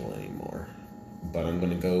plate meal anymore. But I'm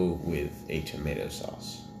gonna go with a tomato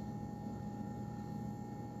sauce.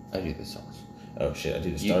 I do the sauce. Oh shit, I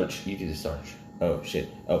do the starch. You do the starch. Oh shit.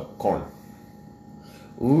 Oh, corn.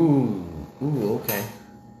 Ooh, okay.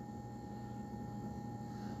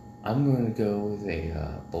 I'm going to go with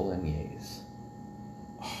a bolognese.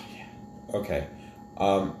 Oh yeah. Okay.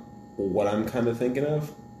 What I'm kind of thinking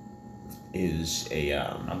of is a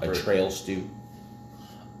trail stew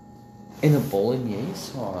In a bolognese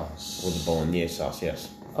sauce. with a bolognese sauce.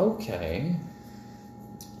 Yes. Okay.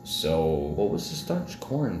 So What was the starch?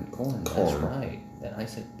 Corn. That's Corn. right. Then I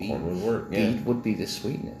said beet. corn would work. Yeah. Beet would be the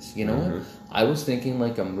sweetness. You know what? Mhm. I was thinking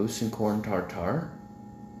like a mousse and corn tartare.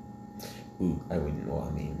 Ooh, I wouldn't. Well,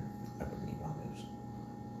 I mean, I wouldn't eat raw moose.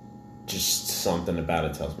 Just something about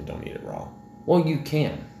it tells me don't eat it raw. Well, you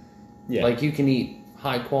can. Yeah. Like you can eat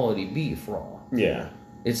high quality beef raw. Yeah.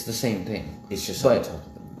 It's the same thing. It's just But something tells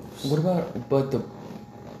me the moose. what about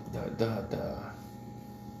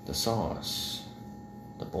the sauce,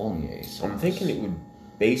 the bolognese sauce? I'm thinking it would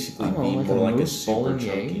basically I don't be know, more like a mousse super chunky.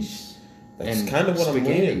 bolognese That's and kind of what I'm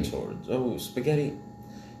spaghetti. leaning towards. Oh, spaghetti.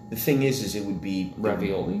 The thing is it would be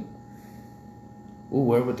Ravioli. Ooh,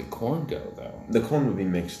 where would the corn go though? The corn would be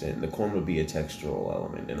mixed in. The corn would be a textural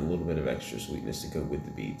element and a little bit of extra sweetness to go with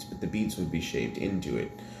the beets. But the beets would be shaved into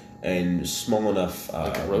it and small enough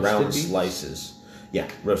Like roasted round beets? slices. Yeah,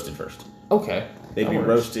 roasted first. Okay. They'd that be works.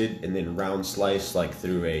 roasted and then round sliced like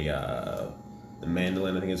through the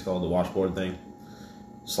mandolin, I think it's called, the washboard thing.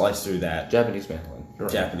 Slice through that. Japanese mandolin. You're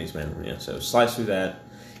right. Japanese mandolin, yeah. So slice through that,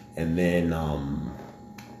 and then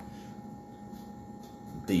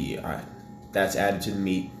that's added to the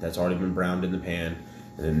meat that's already been browned in the pan,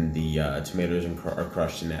 and then the tomatoes are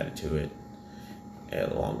crushed and added to it,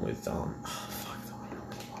 along with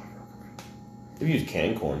if you use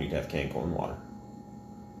canned corn, you'd have canned corn water,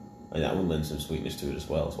 and that would lend some sweetness to it as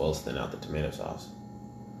well as thin out the tomato sauce.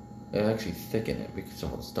 It actually thicken it because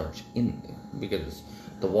of the starch in there. Because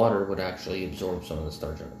the water would actually absorb some of the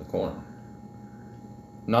starch out of the corn.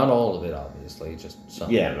 Not all of it, obviously, just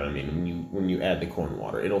some. Yeah, but I mean, when you add the corn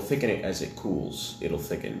water, it'll thicken it as it cools. It'll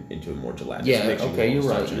thicken into a more gelatinous Yeah, mixture. okay,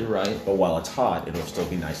 you're right. But while it's hot, it'll still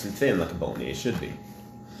be nice and thin, like a bolognese should be.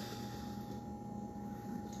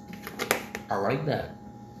 I like that.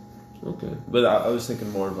 Okay. But I was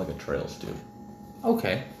thinking more of like a trail stew.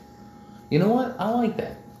 Okay. You know what? I like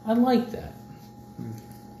that.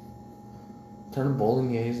 Turn a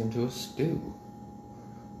bolognese into a stew.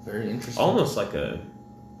 Very interesting. Almost like a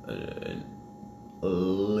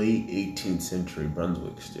late 18th century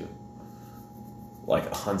Brunswick stew. Like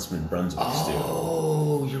a Huntsman Brunswick stew.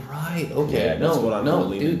 Oh, you're right. Okay. Yeah, that's what I'm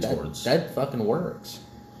really leaning towards. That fucking works.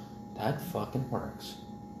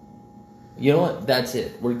 You know what? That's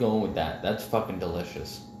it. We're going with that. That's fucking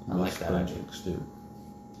delicious. I like that. Brunswick stew.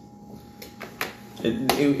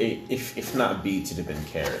 If not beets, it'd have been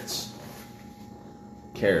carrots.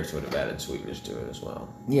 Carrots would have added sweetness to it as well.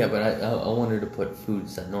 Yeah, but I wanted to put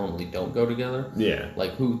foods that normally don't go together. Yeah.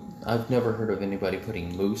 Like I've never heard of anybody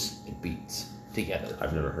putting moose and beets together.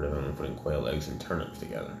 I've never heard of anyone putting quail eggs and turnips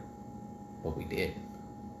together. But we did.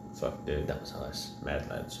 Fuck, dude. That was us. Mad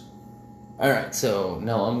lads. Alright, so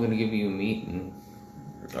now I'm going to give you meat and...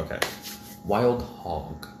 Okay. Wild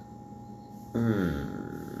hog.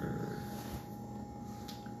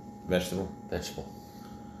 Vegetable? Vegetable.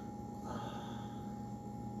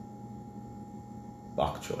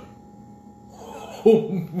 Bok choy.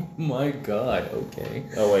 Oh my god, okay.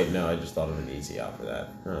 Oh wait, no, I just thought of an easy out for that.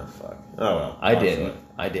 Oh fuck. Oh well. I didn't.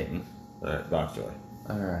 Alright, bok choy.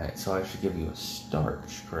 Alright, so I should give you a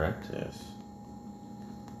starch, correct? Yes.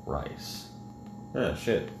 Rice. Oh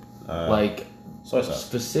shit. Like, soy sauce.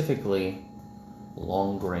 specifically,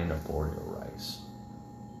 long grain arborio rice.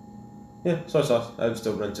 Yeah, soy sauce. I'd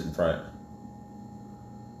still rinse it and fry it.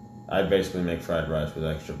 I basically make fried rice with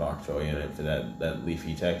extra bok choy in it for that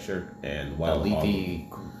leafy texture and wild hog. Leafy,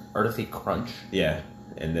 earthy crunch. Yeah,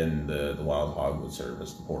 and then the wild hog would serve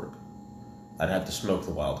as the pork. I'd have to smoke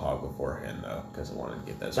the wild hog beforehand though, because I wanted to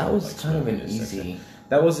get that. That was kind of an easy. Section.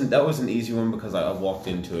 That was an easy one because I walked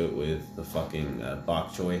into it with the fucking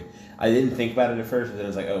bok choy. I didn't think about it at first, but then I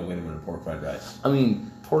was like, oh wait a minute, pork fried rice. I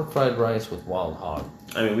mean, pork fried rice with wild hog.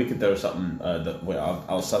 I mean, we could throw something.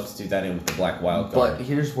 I'll substitute that in with the black wild card. But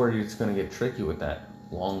here's where it's going to get tricky with that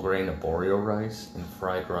long grain arborio rice and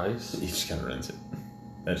fried rice. You just gotta rinse it.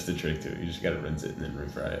 That's the trick to it. You just gotta rinse it and then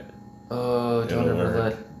refry it. Don't ever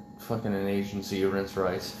let fucking an Asian see you rinse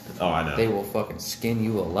rice. Oh, I know. They will fucking skin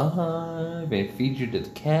you alive and feed you to the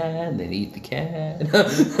cat and then eat the cat.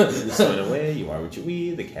 So in a way, you are what you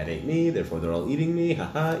eat. The cat ate me, therefore they're all eating me.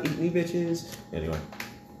 Haha, eat me, bitches. Anyway.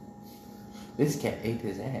 This cat ate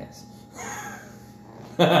his ass.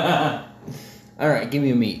 Alright, give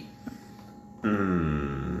me a meat.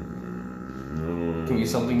 Give me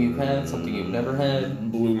something you've had, something you've never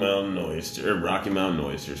had. Blue Mountain oyster, Rocky Mountain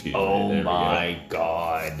oyster, excuse me. Oh There my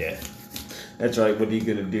god. That's right, what are you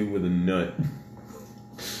gonna do with a nut?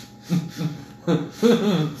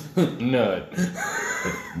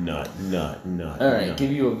 Nut. Alright,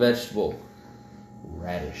 give you a vegetable.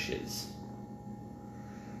 Radishes.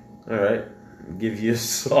 Alright, give you a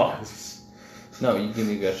sauce. No, you give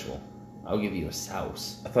me a vegetable. I'll give you a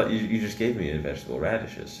sauce. I thought you just gave me a vegetable,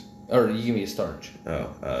 radishes. Or you give me a starch.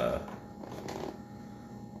 Oh,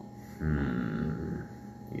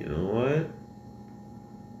 you know what?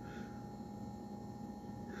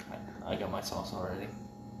 I got my sauce already.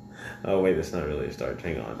 Oh wait, that's not really a starch.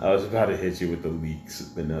 Hang on. I was about to hit you with the leeks,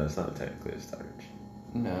 but no, it's not technically a starch.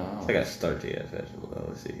 No. It's like a starchy ass vegetable though.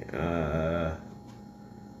 Let's see.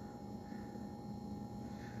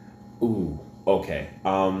 Ooh, okay.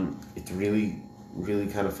 It's really, really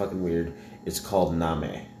kind of fucking weird. It's called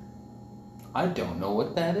name. I don't know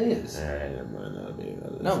what that is. Alright, never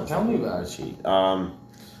mind. No, tell me about it. Cheat.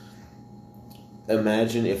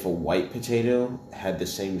 Imagine if a white potato had the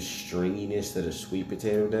same stringiness that a sweet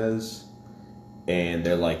potato does, and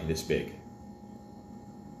they're like this big.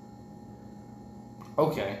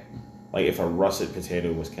 Okay. Like if a russet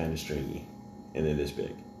potato was kind of stringy, and they're this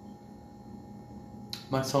big.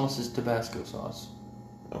 My sauce is Tabasco sauce.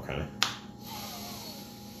 Okay.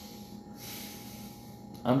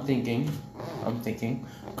 I'm thinking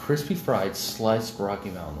crispy fried sliced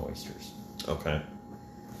Rocky Mountain oysters. Okay.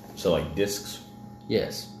 So like discs?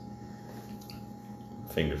 Yes.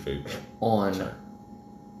 Finger food. On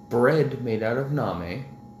bread made out of name,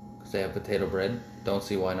 because they have potato bread. Don't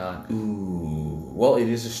see why not. Ooh. Well, it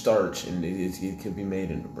is a starch, and it could be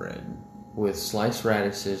made into bread. With sliced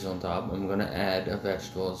radishes on top. I'm going to add a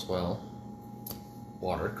vegetable as well.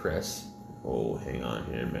 watercress, Oh, hang on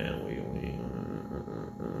here, man. What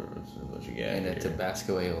you got and here? a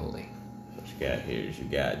Tabasco aioli. What you got here is you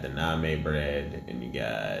got Dename bread, and you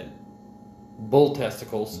got Bull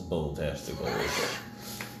testicles. bull testicles.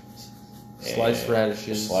 Sliced and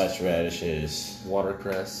radishes. Sliced radishes.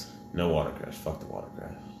 Watercress. No watercress. Fuck the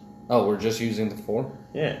watercress. Oh, we're just using the 4?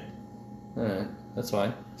 Yeah. Alright, that's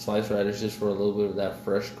fine. Sliced radishes for a little bit of that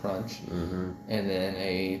fresh crunch. Mm-hmm. And then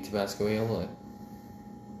a Tabasco aioli.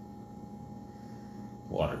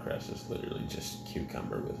 Watercress is literally just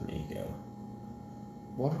cucumber with Nico.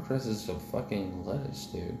 Watercress is a fucking lettuce,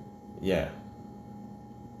 dude. Yeah.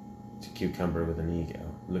 It's a cucumber with an ego.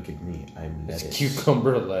 Look at me, I'm lettuce. It's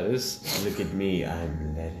cucumber lettuce. Look at me,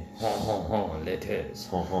 I'm lettuce. Lettuce.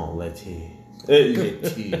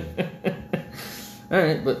 Lettuce.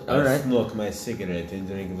 Alright, but I alright. smoke my cigarette and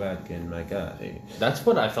drink vodka in my coffee. That's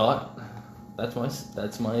what I thought.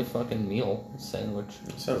 That's my fucking meal sandwich.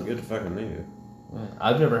 Sounds good to fucking me, dude.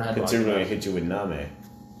 I've never had Considering I vodka. hit you with name.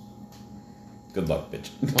 Good luck, bitch.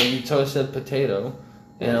 Well, you said potato,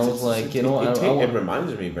 and I was like, you know, I it want.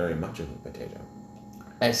 reminds me very much of a potato.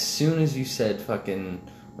 As soon as you said fucking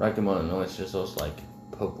Rakimono no oysters, I was like,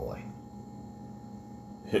 po' boy.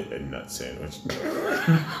 A nut sandwich.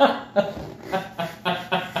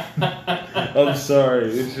 I'm sorry.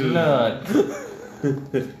 It's just...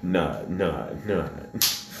 Nut. Nut.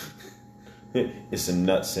 It's a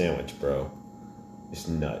nut sandwich, bro. It's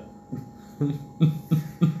nut.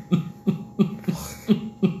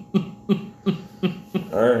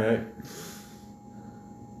 Alright.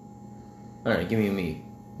 Alright, give me a meat.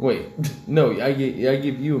 Wait, no, I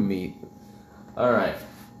give you a meat. Alright.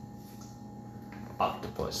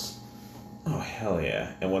 Octopus. Oh, hell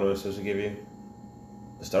yeah. And what am I supposed to give you?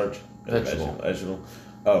 The starch? Vegetable. Vegetable.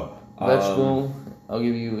 Oh. Vegetable, I'll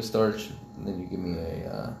give you a starch, and then you give me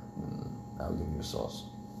I'll give you a sauce.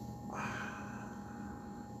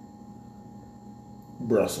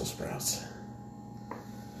 Brussels sprouts.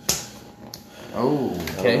 Oh, I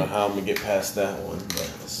don't okay. know how I'm gonna get past that one,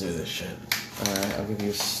 but let's do this shit. Alright, I'll give you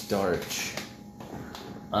a starch.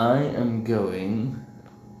 I am going...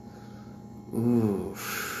 Ooh.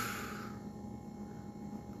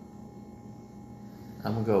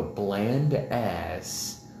 I'm gonna go bland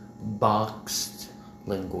ass boxed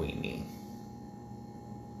linguine.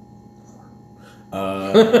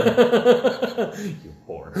 You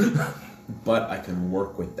whore. But I can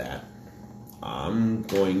work with that. I'm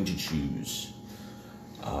going to choose.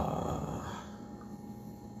 I'm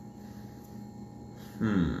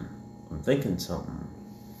thinking something.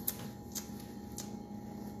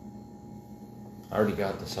 I already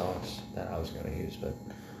got the sauce that I was gonna use, but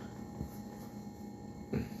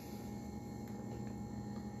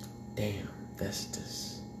Damn,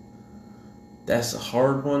 that's a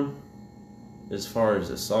hard one as far as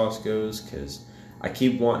the sauce goes, because I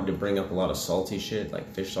keep wanting to bring up a lot of salty shit like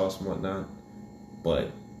fish sauce and whatnot,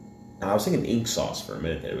 but I was thinking ink sauce for a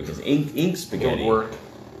minute there, because ink spaghetti it would work.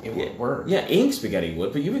 It would work. Yeah, ink spaghetti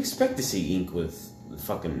would, but you expect to see ink with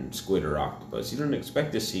fucking squid or octopus. You don't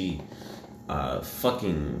expect to see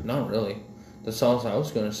fucking... Not really. The sauce I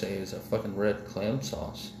was gonna say is a fucking red clam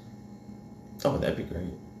sauce. Oh, that'd be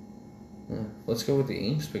great. Yeah. Let's go with the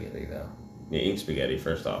ink spaghetti though. Yeah, ink spaghetti,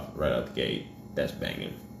 first off, right out the gate. That's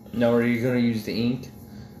banging. Now, are you gonna use the ink,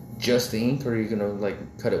 just the ink, or are you gonna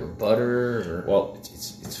like cut it with butter? Or Well,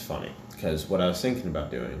 it's funny, because what I was thinking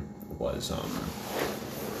about doing was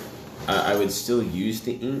I would still use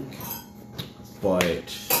the ink,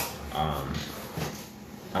 but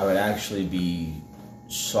I would actually be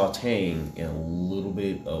sauteing in a little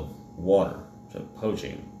bit of water, so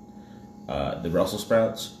poaching the Brussels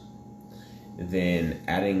sprouts, then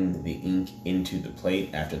adding the ink into the plate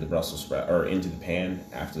after the Brussels sprout, or into the pan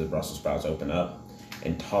after the Brussels sprouts open up,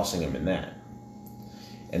 and tossing them in that,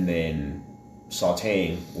 and then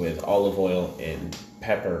sauteing with olive oil and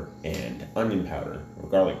pepper and onion powder or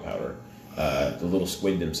garlic powder, the little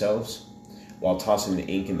squid themselves, while tossing the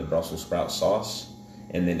ink in the Brussels sprout sauce,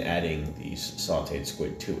 and then adding the sauteed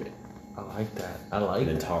squid to it. I like that. I like And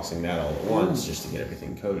then that. tossing that all at once just to get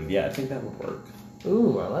everything coated. Yeah, I think that would work.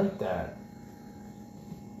 Ooh, I like that.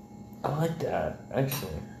 I like that,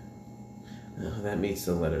 actually. No, that meets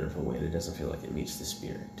the letter of a wit. It doesn't feel like it meets the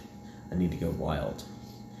spirit. I need to go wild.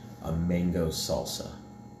 A mango salsa.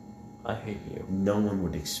 I hate you. No one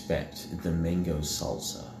would expect the mango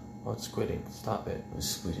salsa Oh, it's squid ink. Stop it. with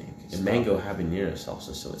squid ink. A Stop mango it. habanero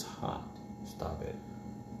salsa, so it's hot. Stop it.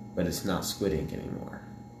 But it's not squid ink anymore.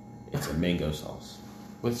 It's a mango sauce.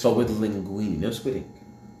 With But with linguine, no squid ink.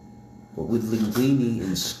 But with linguine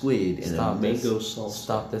and squid and Stop a mango this. salsa.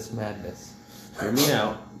 Stop this madness. Hear me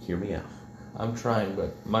out. Hear me out. I'm trying,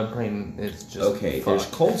 but my brain is just Okay, fucked. there's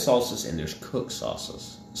cold salsas and there's cooked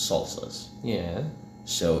salsas. Yeah.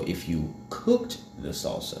 So if you cooked the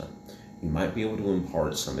salsa, you might be able to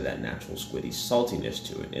impart some of that natural squiddy saltiness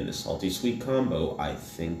to it, and the salty sweet combo I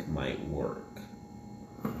think might work.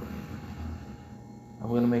 I'm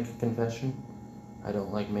gonna make a confession. I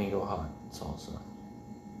don't like mango hot salsa.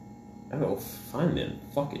 Oh, fine then.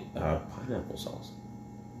 Fuck it. Pineapple salsa.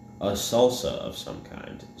 A salsa of some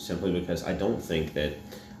kind. Simply because I don't think that...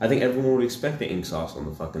 I think everyone would expect the ink sauce on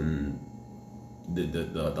the fucking...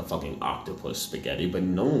 The fucking octopus spaghetti, but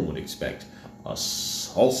no one would expect a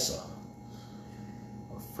salsa.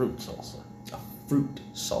 A fruit salsa. A fruit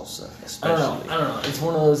salsa, I especially. don't know. It's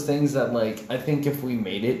one of those things that, like, I think if we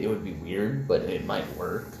made it, it would be weird, but it might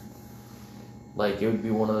work. Like, it would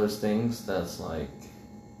be one of those things that's like,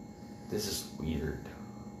 this is weird.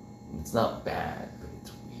 It's not bad, but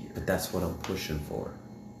it's weird. But that's what I'm pushing for.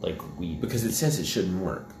 Like, weird. Because it says it shouldn't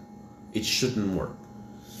work. It shouldn't work.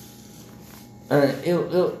 Alright,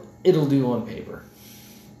 it'll do on paper.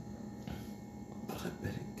 But I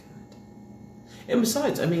bet it could. And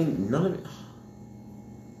besides, I mean, none of it...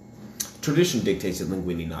 Tradition dictates that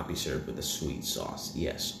linguine not be served with a sweet sauce,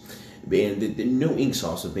 yes. And no ink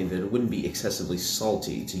sauce would mean that it wouldn't be excessively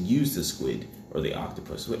salty to use the squid or the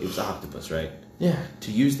octopus. It was octopus, right? Yeah.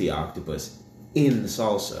 To use the octopus in the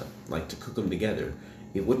salsa, like to cook them together,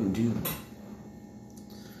 it wouldn't do...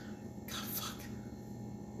 God, fuck.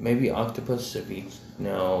 Maybe octopus if you...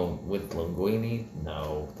 No. With linguine?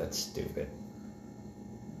 No. That's stupid.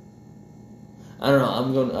 I don't know.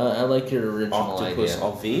 I'm going... I like your original Octopus idea.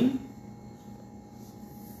 au vin?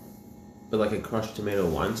 But like a crushed tomato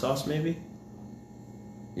wine sauce, maybe?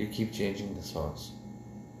 You keep changing the sauce.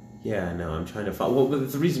 Yeah, I know. I'm trying to find... Well,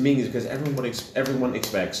 but the reason being is because everyone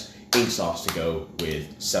expects ink sauce to go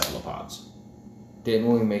with cephalopods.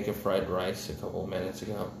 Didn't we make a fried rice a couple of minutes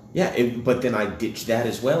ago? Yeah, but then I ditched that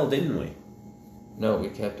as well, didn't we? No, we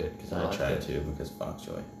kept it because I I liked tried it. to because bok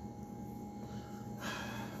choy.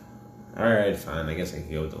 Alright, fine. I guess I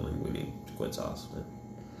could go with the linguine squid sauce. But...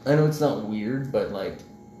 I know it's not weird, but like,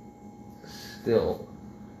 still,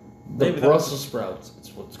 the Maybe Brussels sprouts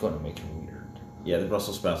is what's going to make it weird. Yeah, the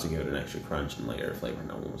Brussels sprouts give it an extra crunch and layer of flavor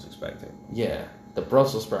no one was expecting. Yeah, the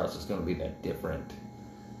Brussels sprouts is going to be that different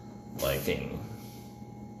Like, thing.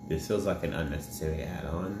 this feels like an unnecessary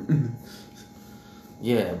add-on.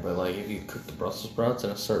 Yeah, but like if you cook the Brussels sprouts in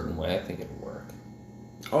a certain way, I think it'd work.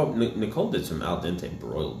 Oh, Nicole did some al dente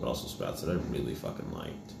broiled Brussels sprouts that I really fucking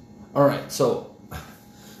liked. All right, so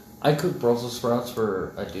I cook Brussels sprouts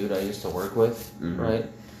for a dude I used to work with, right?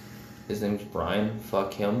 His name's Brian.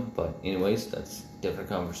 Fuck him. But anyways, that's a different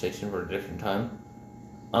conversation for a different time.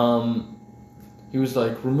 He was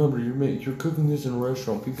like, "Remember, you're cooking this in a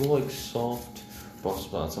restaurant. People like soft Brussels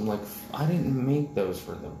sprouts." I'm like, "I didn't make those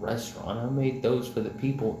for the restaurant. I made those for the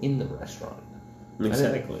people in the restaurant.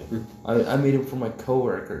 Exactly. I made them for my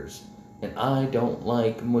coworkers, and I don't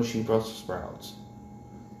like mushy Brussels sprouts.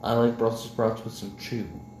 I like Brussels sprouts with some chew."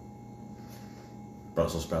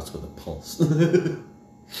 Brussels sprouts with a pulse.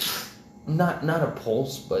 Not a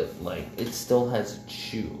pulse, but like it still has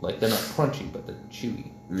chew. Like they're not crunchy, but they're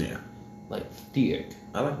chewy. Yeah. Like thick.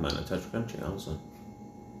 I like mine a touch crunchy, honestly.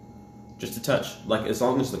 Just a touch. Like, as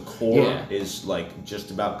long as the core is, like,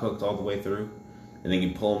 just about cooked all the way through, and then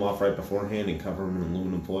you pull them off right beforehand and cover them in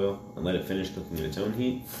aluminum foil and let it finish cooking in its own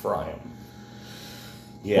heat. Fry them.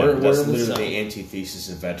 Yeah, Where that's are the literally sun? the antithesis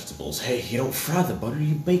of vegetables. Hey, you don't fry the butter,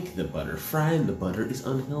 you bake the butter. Frying the butter is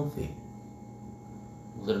unhealthy.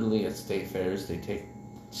 Literally at state fairs, they take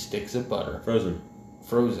sticks of butter, frozen.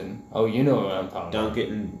 Oh, you know what I'm talking Dunk it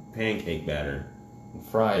in pancake batter. about.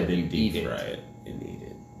 Fry And it, then you eat deep fry it. it and eat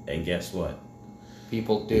it. And guess what?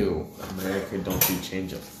 People do. America don't you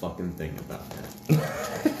change a fucking thing about that.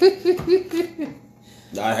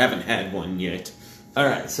 I haven't had one yet. All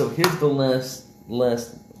right, so here's the last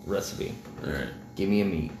recipe. All right. Give me a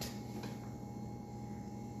meat.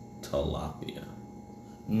 Tilapia.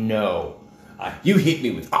 No. You hit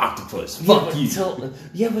me with octopus. Yeah, Fuck but you.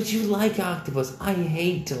 yeah, but you like octopus. I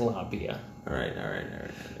hate tilapia. All right.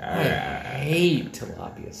 I hate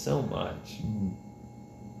tilapia so much.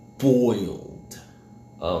 Boiled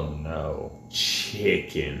Oh no.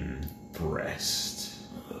 chicken breast.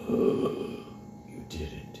 You did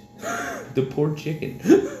it. The poor chicken.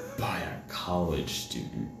 By a college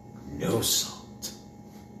student. No salt.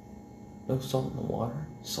 No salt in the water?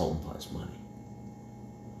 Salt implies money.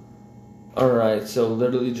 Alright, so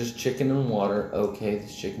literally just chicken and water. Okay,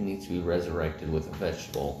 this chicken needs to be resurrected with a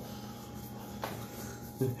vegetable.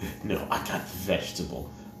 No, I got vegetable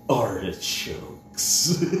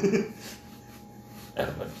artichokes. Out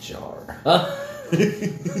of a jar. Out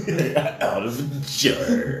of a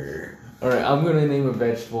jar. Alright, I'm gonna name a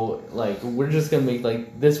vegetable. Like, we're just gonna make,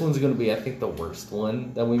 like, this one's gonna be, I think, the worst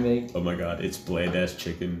one that we make. Oh my god, it's bland ass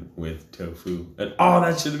chicken with tofu. And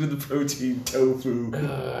that should have been the protein, tofu.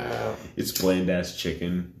 It's bland ass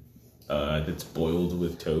chicken that's boiled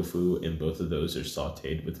with tofu, and both of those are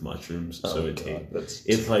sauteed with mushrooms. So it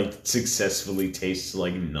like successfully tastes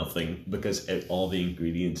like nothing because all the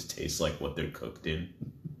ingredients taste like what they're cooked in.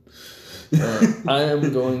 I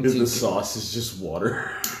am going to. The sauce is just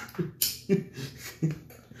water.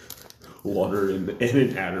 Water and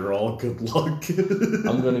an Adderall. Good luck.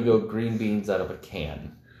 I'm gonna go green beans out of a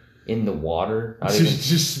can in the water.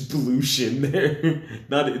 Just sploosh in there.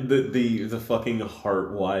 Not the fucking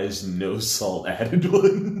heart-wise, no salt added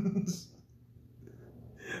ones.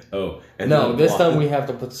 Oh, and no! This time we have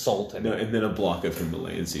to put salt in it. And then a block of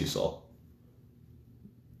Himalayan sea salt.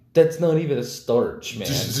 That's not even a starch, man.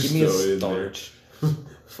 Just Give me a throw it in starch.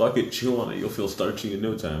 Fuck it, chew on it. You'll feel starchy in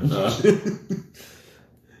no time.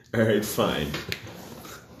 All right, fine.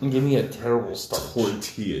 Give me a terrible starch.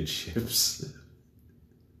 Tortilla chips.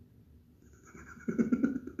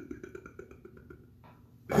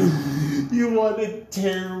 You want it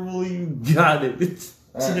terrible. You got it. It's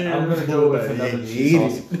terrible. I'm gonna go with another cheese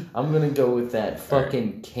sauce. I'm gonna go with that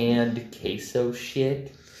fucking canned queso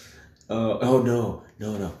shit. No.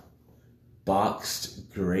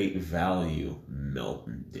 Boxed Great Value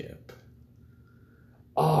Melton Dip.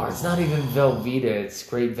 Oh, it's not even Velveeta. It's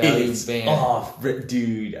Great Value brand.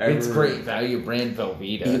 Dude. It's Great Value brand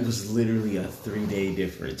Velveeta. It was literally a 3-day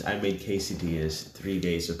difference. I made quesadillas 3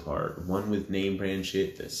 days apart. One with name brand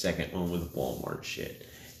shit, the second one with Walmart shit.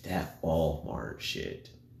 That Walmart shit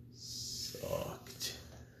sucked.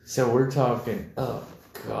 So we're talking... Oh,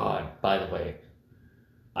 God. By the way,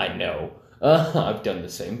 I know. I've done the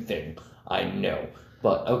same thing. I know.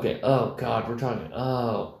 But, okay. Oh, God. We're talking...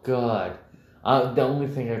 Oh, God. The only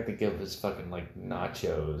thing I think of is fucking, like,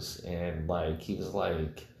 nachos. And, like, he was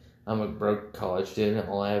like, I'm a broke college student.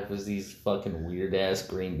 All I have is these fucking weird-ass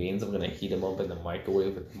green beans. I'm gonna heat them up in the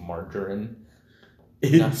microwave with margarine.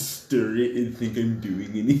 And stir it and think I'm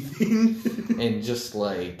doing anything. And just,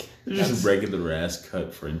 like... Just regular-ass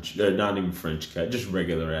cut French... not even French cut. Just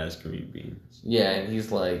regular-ass green beans. Yeah, and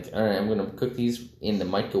he's like, alright, I'm gonna cook these in the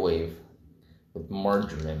microwave with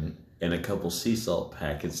margarine. And a couple sea salt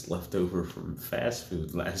packets left over from fast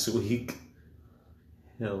food last week.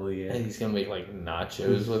 Hell yeah. And he's gonna make, like,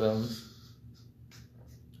 nachos with them.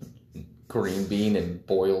 Green bean and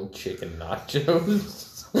boiled chicken nachos.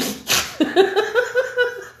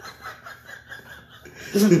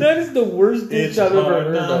 That is the worst dish I've ever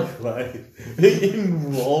heard of.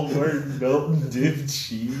 In Walmart Melton Dip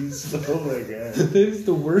cheese. Oh my god. That is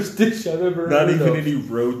the worst dish I've ever heard Not of. even any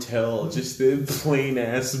Rotel, just a plain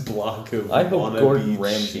ass block of I hope Gordon wannabe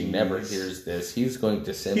Ramsay cheese. never hears this. He's going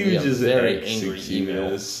to send He me would a just very angry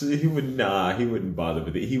email. He wouldn't bother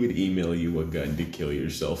with it. He would email you a gun to kill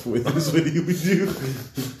yourself with, is what he would do.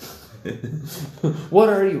 What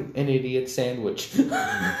are you, an idiot sandwich?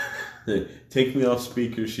 Take me off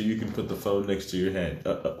speaker so you can put the phone next to your head.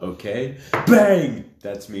 Okay? Bang!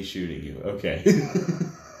 That's me shooting you. Okay.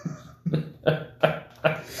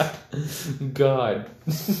 God.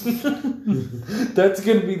 That's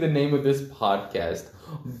going to be the name of this podcast.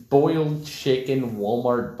 Boiled chicken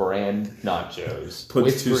Walmart brand nachos.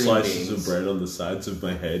 Puts 2 slices beans. of bread on the sides of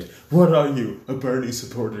my head. What are you? A Bernie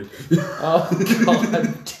supporter. Oh,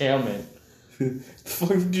 God damn it. The fuck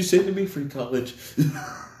did you say to me? Free college.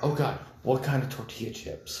 Oh, God. What kind of tortilla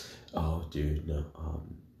chips? Oh, dude, no.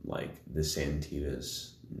 Like the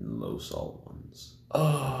Santitas low salt ones.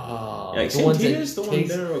 Oh. Yeah, Santitas, the ones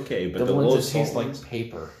that are okay, but the ones low that salt taste ones, like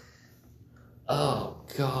paper. Oh,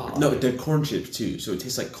 God. No, they're corn chips too, so it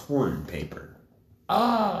tastes like corn paper.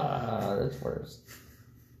 Ah, that's worse.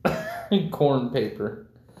 Corn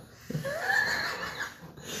paper.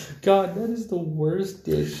 God, that is the worst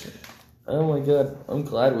dish. Oh my God, I'm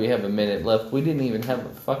glad we have a minute left. We didn't even have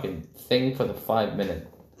a fucking thing for the 5 minute.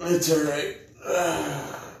 It's alright.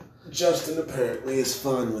 Justin apparently is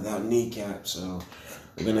fun without kneecap, so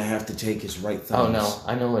we're gonna have to take his right thumbs. Oh no,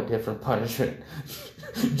 I know a different punishment.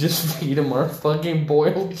 Just feed him our fucking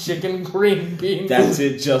boiled chicken green beans. That's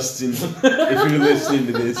it, Justin. If you're listening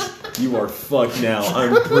to this, you are fucked now.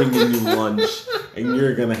 I'm bringing you lunch, and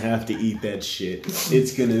you're gonna have to eat that shit.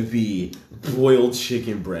 It's gonna be boiled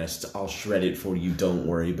chicken breast. I'll shred it for you, don't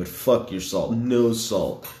worry, but fuck your salt. No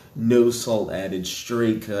salt. No salt added.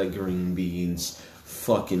 Straight cut green beans.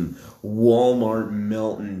 Fucking Walmart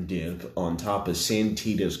Melton Dip on top of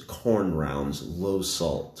Santitas corn rounds. Low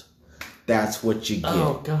salt. That's what you get.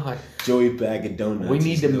 Oh God! Joey Bag of Donuts. We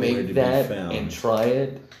need to is nowhere make be that found. and try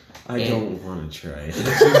it. I don't want to try it. It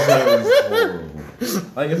just sounds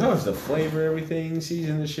horrible. Like, if I was to flavor everything,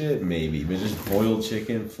 season the shit, maybe. But just boiled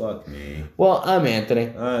chicken, fuck me. Well, I'm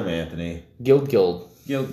Anthony. I'm Anthony. Guild.